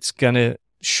that's going to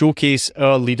showcase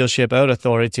our leadership, our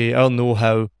authority, our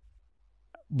know-how.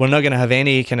 We're not going to have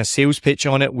any kind of sales pitch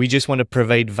on it. We just want to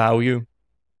provide value.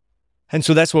 And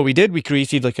so that's what we did. We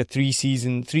created like a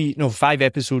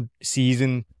 5-episode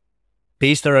season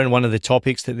based around one of the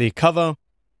topics that they cover.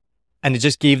 And it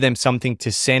just gave them something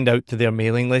to send out to their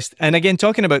mailing list. And again,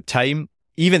 talking about time,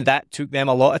 even that took them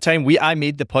a lot of time. I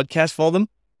made the podcast for them,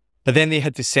 but then they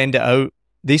had to send it out.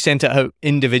 They sent it out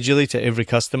individually to every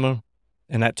customer,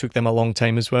 and that took them a long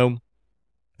time as well.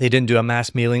 They didn't do a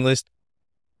mass mailing list.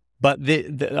 But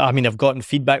I've gotten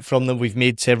feedback from them. We've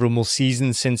made several more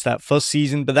seasons since that first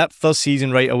season. But that first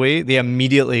season right away, they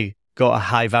immediately got a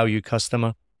high value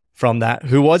customer from that,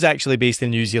 who was actually based in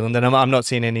New Zealand. And I'm not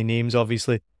saying any names,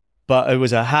 obviously, but it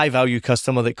was a high value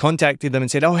customer that contacted them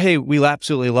and said, oh, hey, we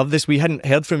absolutely love this. We hadn't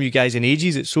heard from you guys in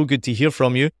ages. It's so good to hear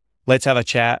from you. Let's have a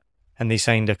chat. And they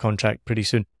signed a contract pretty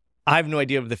soon. I have no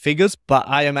idea of the figures, but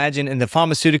I imagine in the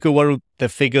pharmaceutical world, the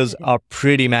figures are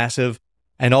pretty massive.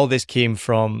 And all this came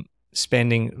from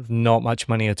spending not much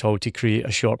money at all to create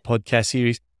a short podcast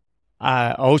series.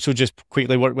 I also just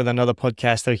quickly worked with another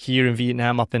podcaster here in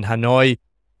Vietnam, up in Hanoi.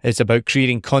 It's about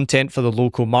creating content for the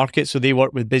local market. So they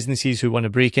work with businesses who want to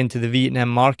break into the Vietnam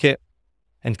market.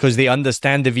 And because they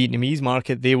understand the Vietnamese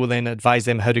market, they will then advise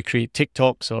them how to create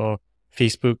TikToks or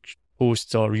Facebook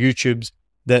posts or YouTubes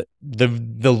that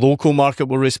the local market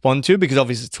will respond to, because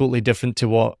obviously it's totally different to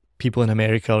what people in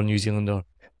America or New Zealand or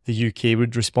the UK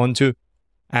would respond to.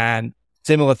 And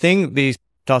similar thing, they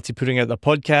started putting out the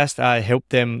podcast. I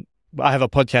helped them. I have a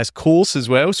podcast course as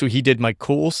well. So he did my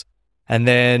course, and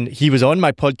then he was on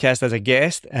my podcast as a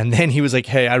guest. And then he was like,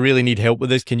 hey, I really need help with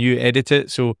this. Can you edit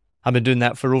it? So I've been doing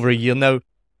that for over a year now.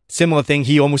 Similar thing.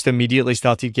 He almost immediately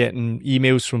started getting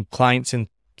emails from clients in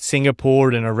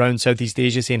Singapore and around Southeast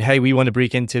Asia saying, hey, we want to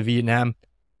break into Vietnam.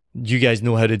 You guys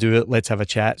know how to do it. Let's have a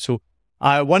chat. So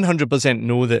I 100%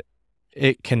 know that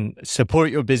it can support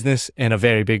your business in a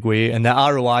very big way, and the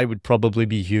ROI would probably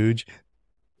be huge.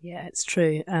 Yeah, it's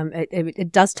true.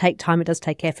 It does take time, it does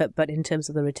take effort, but in terms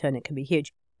of the return, it can be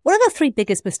huge. What are the 3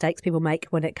 biggest mistakes people make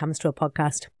when it comes to a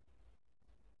podcast?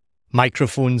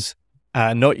 Microphones.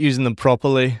 not using them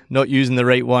properly, not using the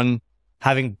right one,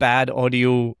 having bad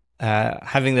audio,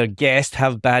 having their guest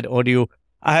have bad audio.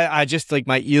 I just like,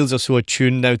 my ears are so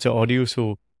attuned now to audio.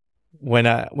 So when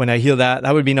I hear that,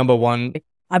 that would be number one.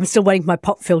 I'm still waiting for my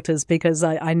pop filters because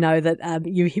I know that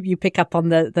you pick up on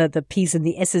the P's and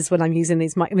the S's when I'm using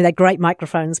these. I mean, they're great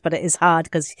microphones, but it is hard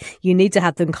because you need to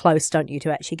have them close, don't you,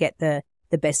 to actually get the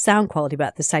best sound quality. But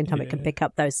at the same time, it can pick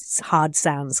up those hard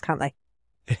sounds, can't they?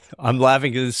 I'm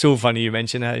laughing because it's so funny you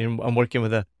mentioned that. I'm working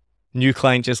with a new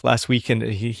client just last week, and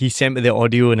he sent me the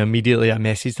audio, and immediately I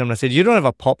messaged him and I said, "You don't have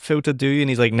a pop filter, do you?" And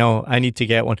he's like, "No, I need to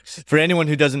get one." For anyone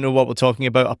who doesn't know what we're talking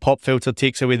about, a pop filter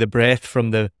takes away the breath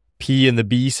from the P and the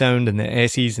B sound and the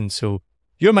S's, and so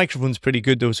your microphone's pretty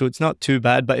good though, so it's not too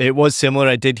bad. But it was similar.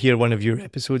 I did hear one of your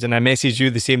episodes, and I messaged you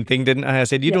the same thing, didn't I? I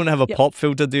said, "You don't have a pop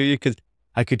filter, do you?" Because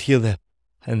I could hear the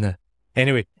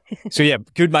anyway. So yeah,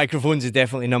 good microphones is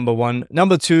definitely number one.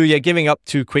 Number two, giving up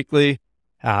too quickly,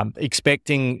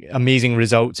 expecting amazing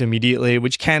results immediately,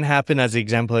 which can happen, as the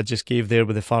example I just gave there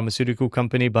with the pharmaceutical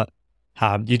company. But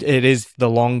it is the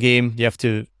long game. You have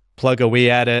to plug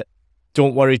away at it.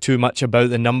 Don't worry too much about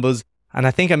the numbers. And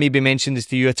I think I maybe mentioned this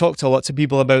to you. I talked to lots of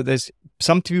people about this.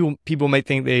 Some people might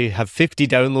think they have 50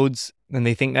 downloads and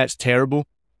they think that's terrible.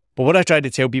 But what I try to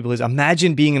tell people is,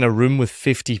 imagine being in a room with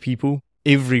 50 people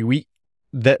every week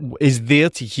that is there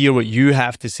to hear what you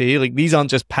have to say. Like, these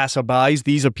aren't just passerbys.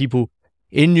 These are people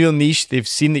in your niche. They've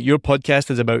seen that your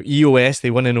podcast is about EOS.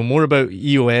 They want to know more about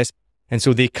EOS. And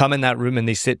so they come in that room and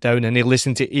they sit down and they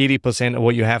listen to 80% of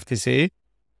what you have to say.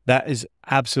 That is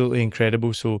absolutely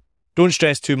incredible. So don't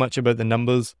stress too much about the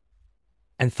numbers.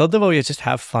 And third of all, you just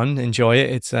have fun, enjoy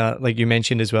it. It's like you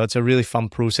mentioned as well, it's a really fun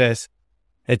process.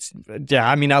 I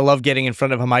love getting in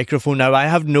front of a microphone now. I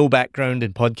have no background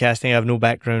in podcasting. I have no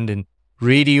background in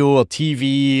radio or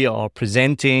TV or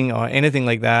presenting or anything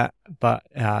like that, but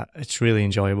it's really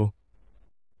enjoyable.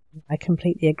 I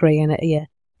completely agree. And it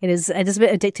is a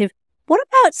bit addictive. What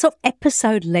about sort of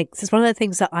episode lengths? It's one of the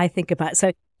things that I think about.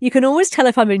 So you can always tell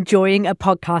if I'm enjoying a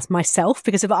podcast myself,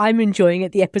 because if I'm enjoying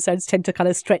it, the episodes tend to kind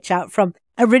of stretch out from,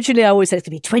 originally I always said it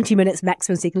to be 20 minutes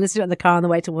maximum, so you can listen to it in the car on the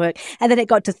way to work. And then it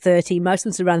got to 30. Most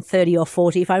of them around 30 or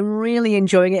 40. If I'm really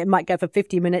enjoying it, it might go for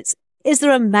 50 minutes. Is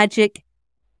there a magic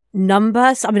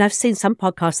number? I mean, I've seen some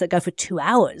podcasts that go for 2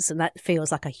 hours, and that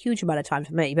feels like a huge amount of time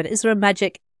for me. But is there a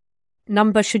magic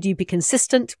number? Should you be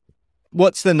consistent?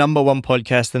 What's the number one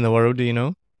podcast in the world? Do you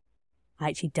know? I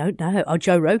actually don't know. Oh,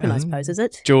 Joe Rogan, I suppose, is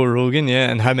it? Joe Rogan,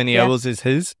 yeah. And how many hours is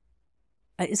his?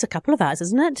 It's a couple of hours,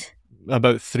 isn't it?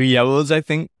 About 3 hours, I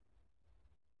think.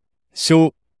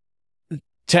 So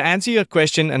to answer your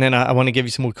question, and then I want to give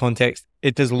you some more context,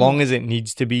 it's as long as it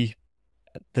needs to be.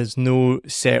 There's no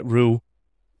set rule.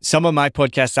 Some of my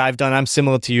podcasts I've done, I'm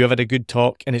similar to you. I've had a good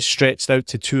talk and it's stretched out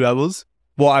to 2 hours.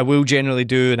 What I will generally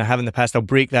do, and I have in the past, I'll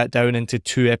break that down into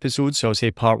 2 episodes. So I'll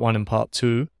say part 1 and part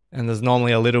 2. And there's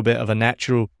normally a little bit of a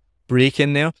natural break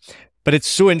in there. But it's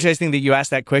so interesting that you asked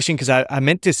that question, because I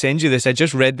meant to send you this. I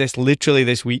just read this literally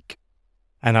this week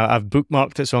and I've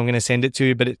bookmarked it, so I'm going to send it to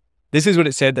you. But this is what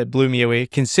it said that blew me away.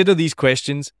 Consider these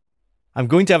questions. I'm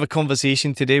going to have a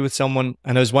conversation today with someone,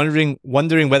 and I was wondering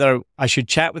whether I should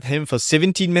chat with him for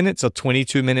 17 minutes or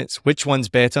 22 minutes. Which one's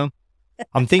better?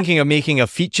 I'm thinking of making a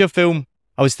feature film.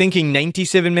 I was thinking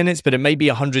 97 minutes, but it might be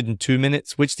 102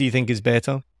 minutes. Which do you think is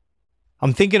better?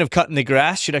 I'm thinking of cutting the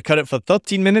grass. Should I cut it for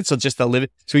 13 minutes or just 11?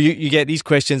 So you get, these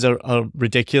questions are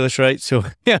ridiculous, right? So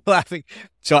yeah, laughing.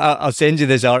 So I'll send you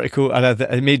this article, and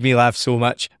it made me laugh so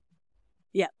much.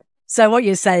 Yeah. So what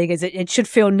you're saying is it should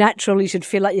feel natural. You should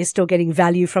feel like you're still getting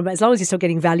value from it. As long as you're still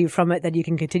getting value from it, then you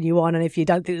can continue on. And if you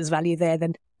don't think there's value there,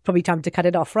 then probably time to cut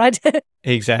it off, right?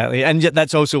 Exactly. And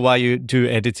that's also why you do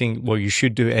editing. Well, you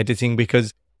should do editing,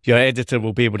 because your editor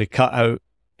will be able to cut out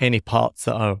any parts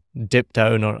that are dipped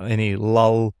down or any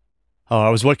lull. Or I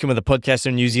was working with a podcaster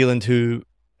in New Zealand who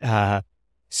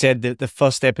said that the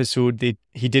first episode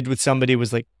he did with somebody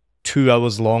was like 2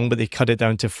 hours long, but they cut it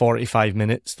down to 45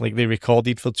 minutes. Like, they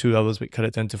recorded for 2 hours, but cut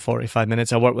it down to 45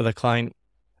 minutes. I work with a client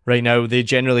right now. They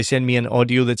generally send me an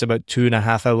audio that's about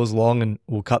 2.5 hours long, and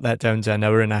we'll cut that down to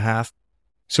 1.5 hours.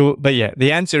 So, but yeah,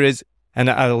 the answer is, and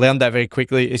I learned that very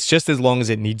quickly, it's just as long as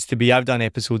it needs to be. I've done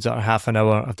episodes that are half an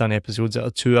hour. I've done episodes that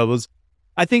are 2 hours.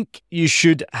 I think you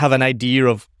should have an idea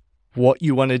of what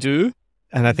you want to do.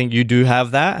 And I think you do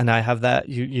have that. And I have that.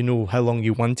 You know how long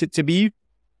you want it to be.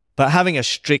 But having a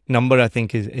strict number, I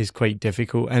think, is quite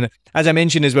difficult. And as I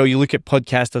mentioned as well, you look at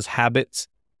podcasters' habits.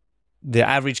 The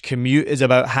average commute is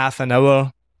about half an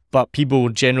hour, but people will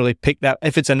generally pick that.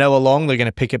 If it's an hour long, they're going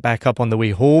to pick it back up on the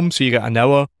way home. So you got an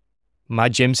hour. my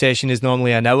gym session is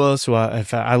normally an hour. So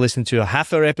if I listen to a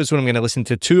half-hour episode, I'm going to listen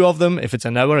to 2 of them. If it's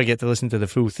an hour, I get to listen to the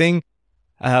full thing.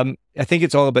 I think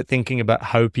it's all about thinking about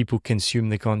how people consume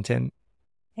the content.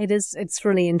 It is. It's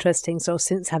really interesting. So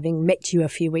since having met you a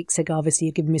few weeks ago, obviously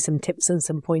you've given me some tips and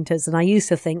some pointers. And I used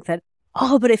to think that,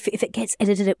 but if it gets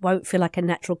edited, it won't feel like a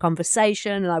natural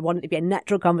conversation. And I want it to be a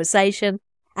natural conversation.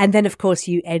 And then, of course,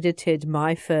 you edited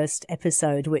my first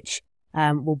episode, which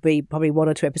will be probably 1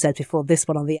 or 2 episodes before this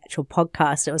one on the actual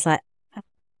podcast. It was like,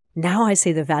 now I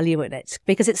see the value in it,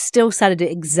 because it still sounded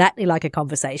exactly like a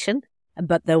conversation,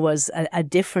 but there was a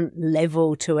different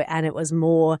level to it, and it was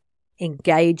more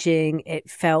engaging. It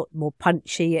felt more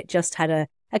punchy. It just had a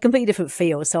completely different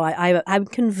feel. So I'm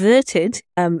converted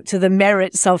to the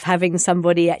merits of having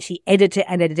somebody actually edit it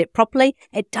and edit it properly.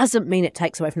 It doesn't mean it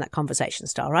takes away from that conversation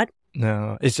style, right?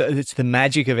 No, it's the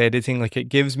magic of editing. Like, it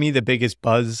gives me the biggest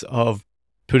buzz of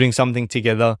putting something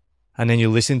together, and then you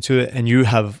listen to it and you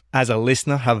have, as a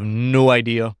listener, have no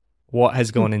idea what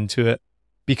has gone into it.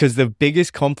 Because the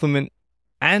biggest compliment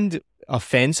and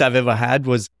offense I've ever had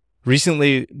was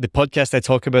recently the podcast I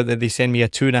talk about that they send me a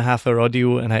 2.5-hour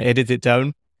audio and I edit it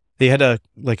down. They had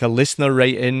a listener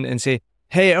write in and say,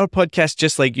 "Hey, our podcast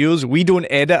just like yours. We don't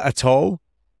edit at all."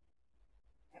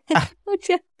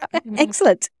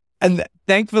 Excellent. And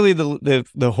thankfully,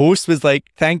 the host was like,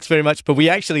 "Thanks very much, but we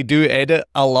actually do edit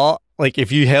a lot. Like,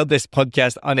 if you heard this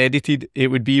podcast unedited, it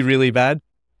would be really bad."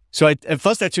 So at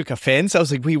first I took offense. I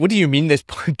was like, "Wait, what do you mean this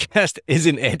podcast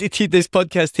isn't edited? This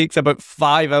podcast takes about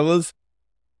 5 hours,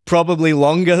 probably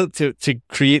longer to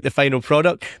create the final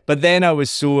product." But then I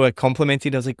was so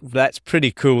complimented. I was like, "That's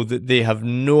pretty cool that they have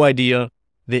no idea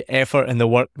the effort and the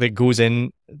work that goes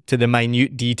in to the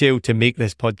minute detail to make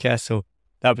this podcast." So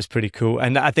that was pretty cool.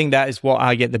 And I think that is what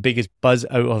I get the biggest buzz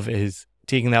out of, is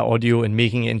taking that audio and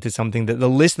making it into something that the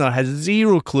listener has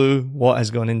zero clue what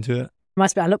has gone into it.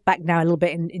 Must be. I look back now a little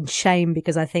bit in shame,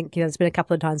 because I think, there's been a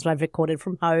couple of times when I've recorded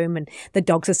from home and the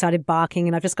dogs have started barking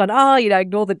and I've just gone,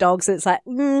 ignore the dogs. And it's like,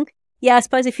 yeah, I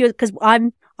suppose because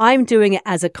I'm doing it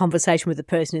as a conversation with the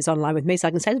person who's online with me. So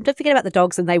I can say, don't forget about the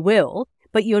dogs, and they will.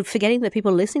 But you're forgetting that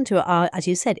people listening to it are, as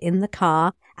you said, in the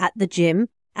car, at the gym,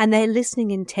 and they're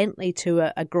listening intently to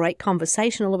a great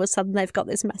conversation. All of a sudden, they've got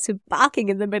this massive barking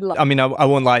in the middle of it. I mean, I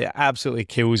won't lie, it absolutely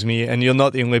kills me. And you're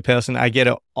not the only person. I get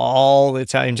it all the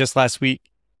time. Just last week,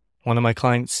 one of my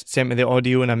clients sent me the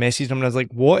audio and I messaged him and I was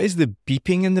like, "What is the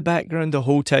beeping in the background the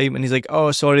whole time?" And he's like,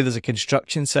 "Oh, sorry, there's a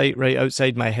construction site right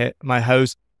outside my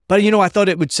house. But, I thought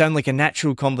it would sound like a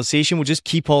natural conversation. We'll just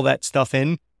keep all that stuff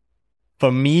in."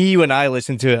 For me, when I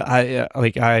listen to it,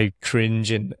 I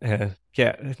cringe and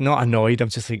get not annoyed. I'm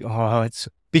just like, it's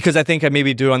because I think I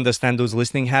maybe do understand those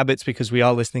listening habits, because we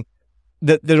are listening.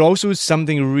 There also is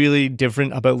something really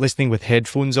different about listening with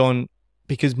headphones on,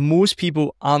 because most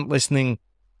people aren't listening.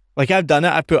 Like, I've done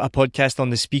it. I put a podcast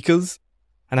on the speakers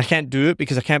and I can't do it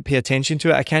because I can't pay attention to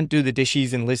it. I can't do the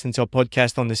dishes and listen to a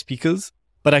podcast on the speakers,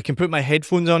 but I can put my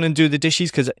headphones on and do the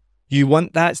dishes, because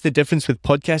that's the difference with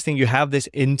podcasting. You have this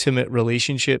intimate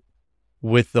relationship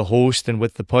with the host and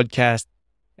with the podcast.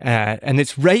 And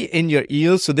it's right in your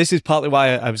ears. So this is partly why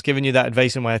I was giving you that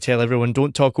advice, and why I tell everyone,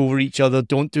 don't talk over each other.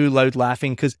 Don't do loud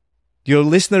laughing, because your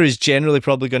listener is generally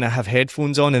probably going to have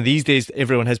headphones on. And these days,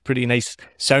 everyone has pretty nice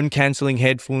sound cancelling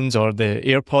headphones, or the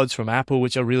AirPods from Apple,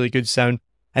 which are really good sound.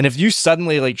 And if you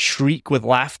suddenly shriek with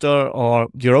laughter, or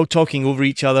you're all talking over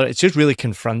each other, it's just really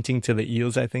confronting to the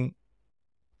ears, I think.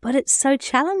 But it's so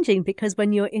challenging, because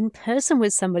when you're in person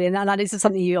with somebody, and this is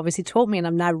something you obviously taught me, and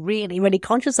I'm now really, really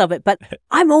conscious of it, but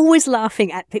I'm always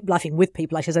laughing with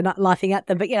people, I should say, not laughing at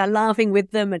them, but, laughing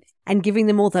with them and giving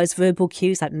them all those verbal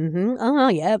cues like,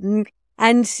 And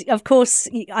of course,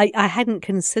 I hadn't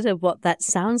considered what that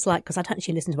sounds like, because I don't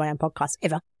actually listen to my own podcast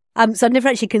ever. So I've never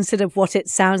actually considered what it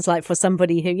sounds like for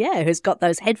somebody who's got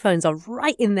those headphones on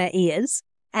right in their ears,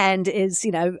 and is,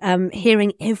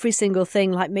 hearing every single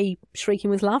thing, like me shrieking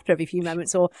with laughter every few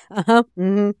moments, or,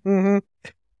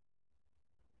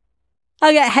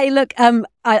 Okay, hey, look,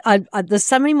 there's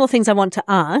so many more things I want to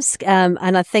ask, and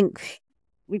I think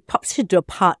we perhaps should do a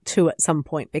part 2 at some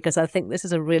point, because I think this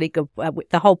is a really good,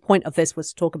 the whole point of this was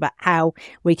to talk about how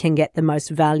we can get the most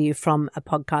value from a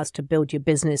podcast to build your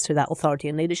business through that authority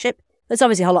and leadership. There's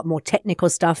obviously a whole lot more technical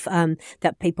stuff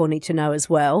that people need to know as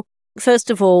well.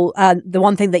 First of all, the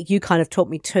one thing that you kind of taught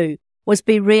me too was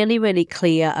be really, really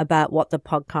clear about what the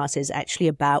podcast is actually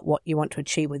about, what you want to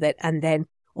achieve with it. And then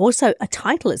also a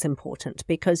title is important,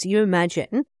 because you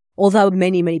imagine, although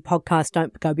many, many podcasts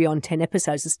don't go beyond 10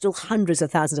 episodes, there's still hundreds of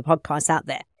thousands of podcasts out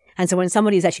there. And so when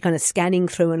somebody is actually kind of scanning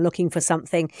through and looking for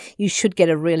something, you should get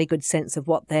a really good sense of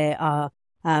what they are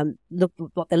look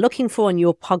what they're looking for, and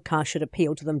your podcast should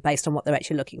appeal to them based on what they're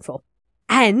actually looking for.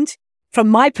 And from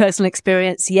my personal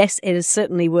experience, yes, it is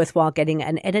certainly worthwhile getting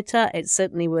an editor. It's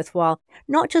certainly worthwhile,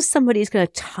 not just somebody who's going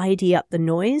to tidy up the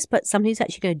noise, but somebody who's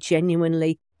actually going to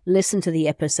genuinely listen to the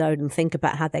episode and think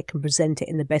about how they can present it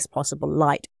in the best possible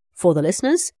light for the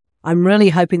listeners. I'm really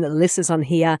hoping that the listeners on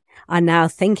here are now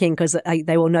thinking, because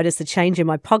they will notice the change in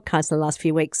my podcast in the last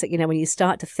few weeks, that, when you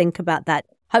start to think about that,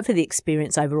 hopefully the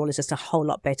experience overall is just a whole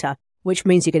lot better, which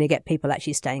means you're going to get people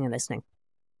actually staying and listening.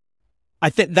 I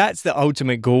think that's the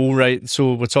ultimate goal, right?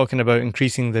 So we're talking about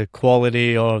increasing the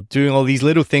quality or doing all these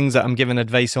little things that I'm giving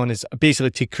advice on is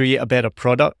basically to create a better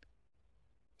product.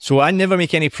 So I never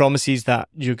make any promises that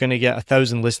you're going to get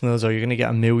 1,000 listeners or you're going to get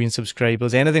 1 million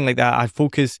subscribers, anything like that. I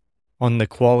focus on the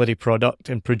quality product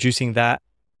and producing that.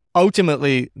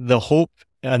 Ultimately, the hope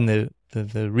and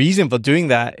the reason for doing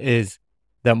that is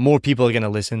that more people are going to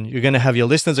listen. You're going to have your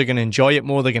listeners are going to enjoy it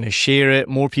more. They're going to share it.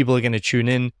 More people are going to tune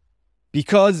in,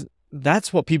 because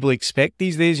that's what people expect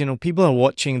these days. People are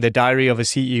watching The Diary of a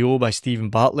CEO by Stephen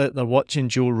Bartlett. They're watching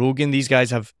Joe Rogan. These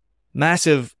guys have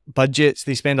massive budgets.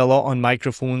 They spend a lot on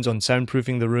microphones, on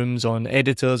soundproofing the rooms, on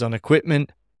editors, on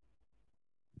equipment.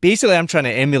 Basically, I'm trying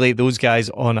to emulate those guys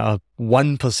on a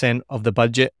 1% of the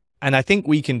budget. And I think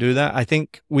we can do that. I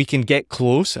think we can get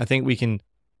close. I think we can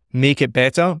make it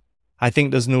better. I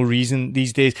think there's no reason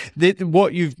these days.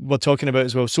 What you were talking about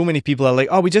as well, so many people are like,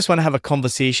 oh, we just want to have a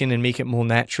conversation and make it more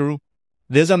natural.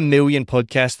 There's 1 million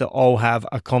podcasts that all have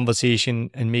a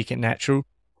conversation and make it natural.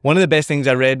 One of the best things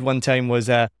I read one time was,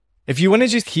 if you want to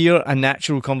just hear a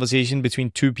natural conversation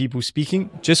between two people speaking,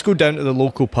 just go down to the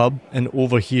local pub and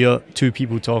overhear two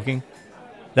people talking.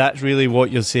 That's really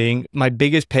what you're saying. My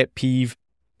biggest pet peeve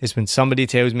is when somebody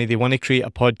tells me they want to create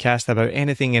a podcast about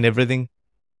anything and everything.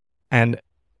 And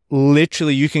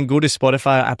literally, you can go to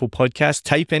Spotify or Apple Podcasts,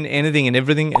 type in anything and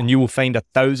everything, and you will find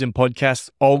 1,000 podcasts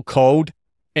all called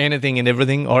anything and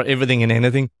everything or everything and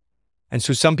anything. And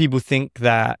so some people think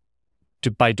that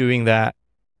by doing that,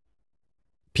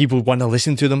 people want to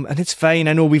listen to them, and it's fine.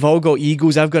 I know we've all got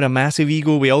egos. I've got a massive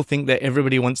ego. We all think that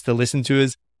everybody wants to listen to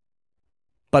us.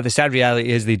 But the sad reality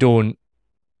is they don't.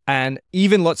 And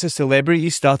even lots of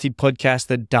celebrities started podcasts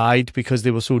that died because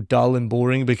they were so dull and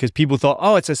boring, because people thought,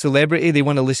 oh, it's a celebrity, they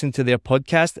want to listen to their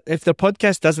podcast. If their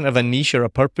podcast doesn't have a niche or a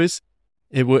purpose,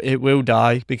 it will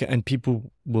die, and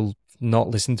people will not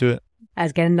listen to it.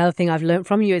 Again, another thing I've learned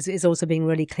from you is also being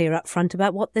really clear up front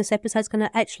about what this episode's going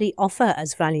to actually offer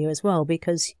as value as well.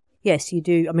 Because yes, you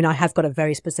do. I mean, I have got a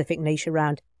very specific niche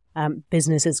around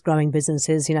businesses, growing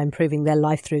businesses, improving their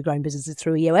life through growing businesses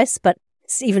through EOS. But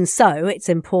even so, it's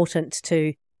important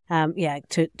to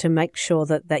make sure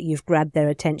that you've grabbed their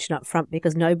attention up front,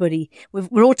 because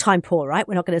we're all time poor, right?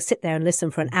 We're not going to sit there and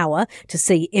listen for an hour to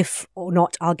see if or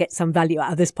not I'll get some value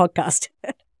out of this podcast.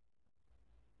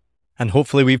 And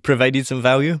hopefully we've provided some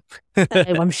value.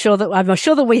 I'm sure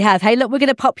that we have. Hey, look, we're going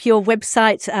to pop your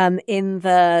website in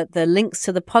the links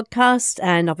to the podcast,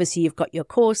 and obviously you've got your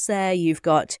course there. You've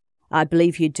got, I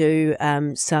believe you do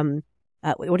some.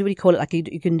 What do we call it? Like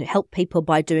you can help people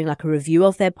by doing like a review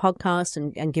of their podcast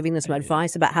and giving them some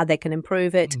advice about how they can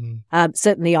improve it. Mm-hmm.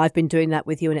 Certainly, I've been doing that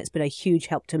with you, and it's been a huge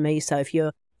help to me. So if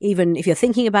you're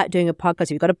thinking about doing a podcast,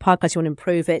 if you've got a podcast, you want to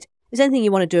improve it, if there's anything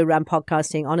you want to do around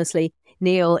podcasting, honestly,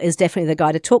 Niall is definitely the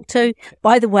guy to talk to.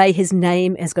 By the way, his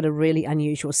name has got a really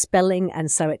unusual spelling,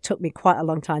 and so it took me quite a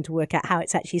long time to work out how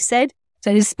it's actually said. So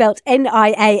it is spelled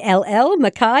Niall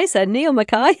Mackay, so Niall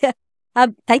Mackay.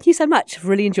 Thank you so much. I've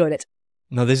really enjoyed it.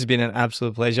 No, this has been an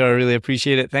absolute pleasure. I really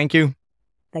appreciate it. Thank you.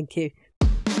 Thank you.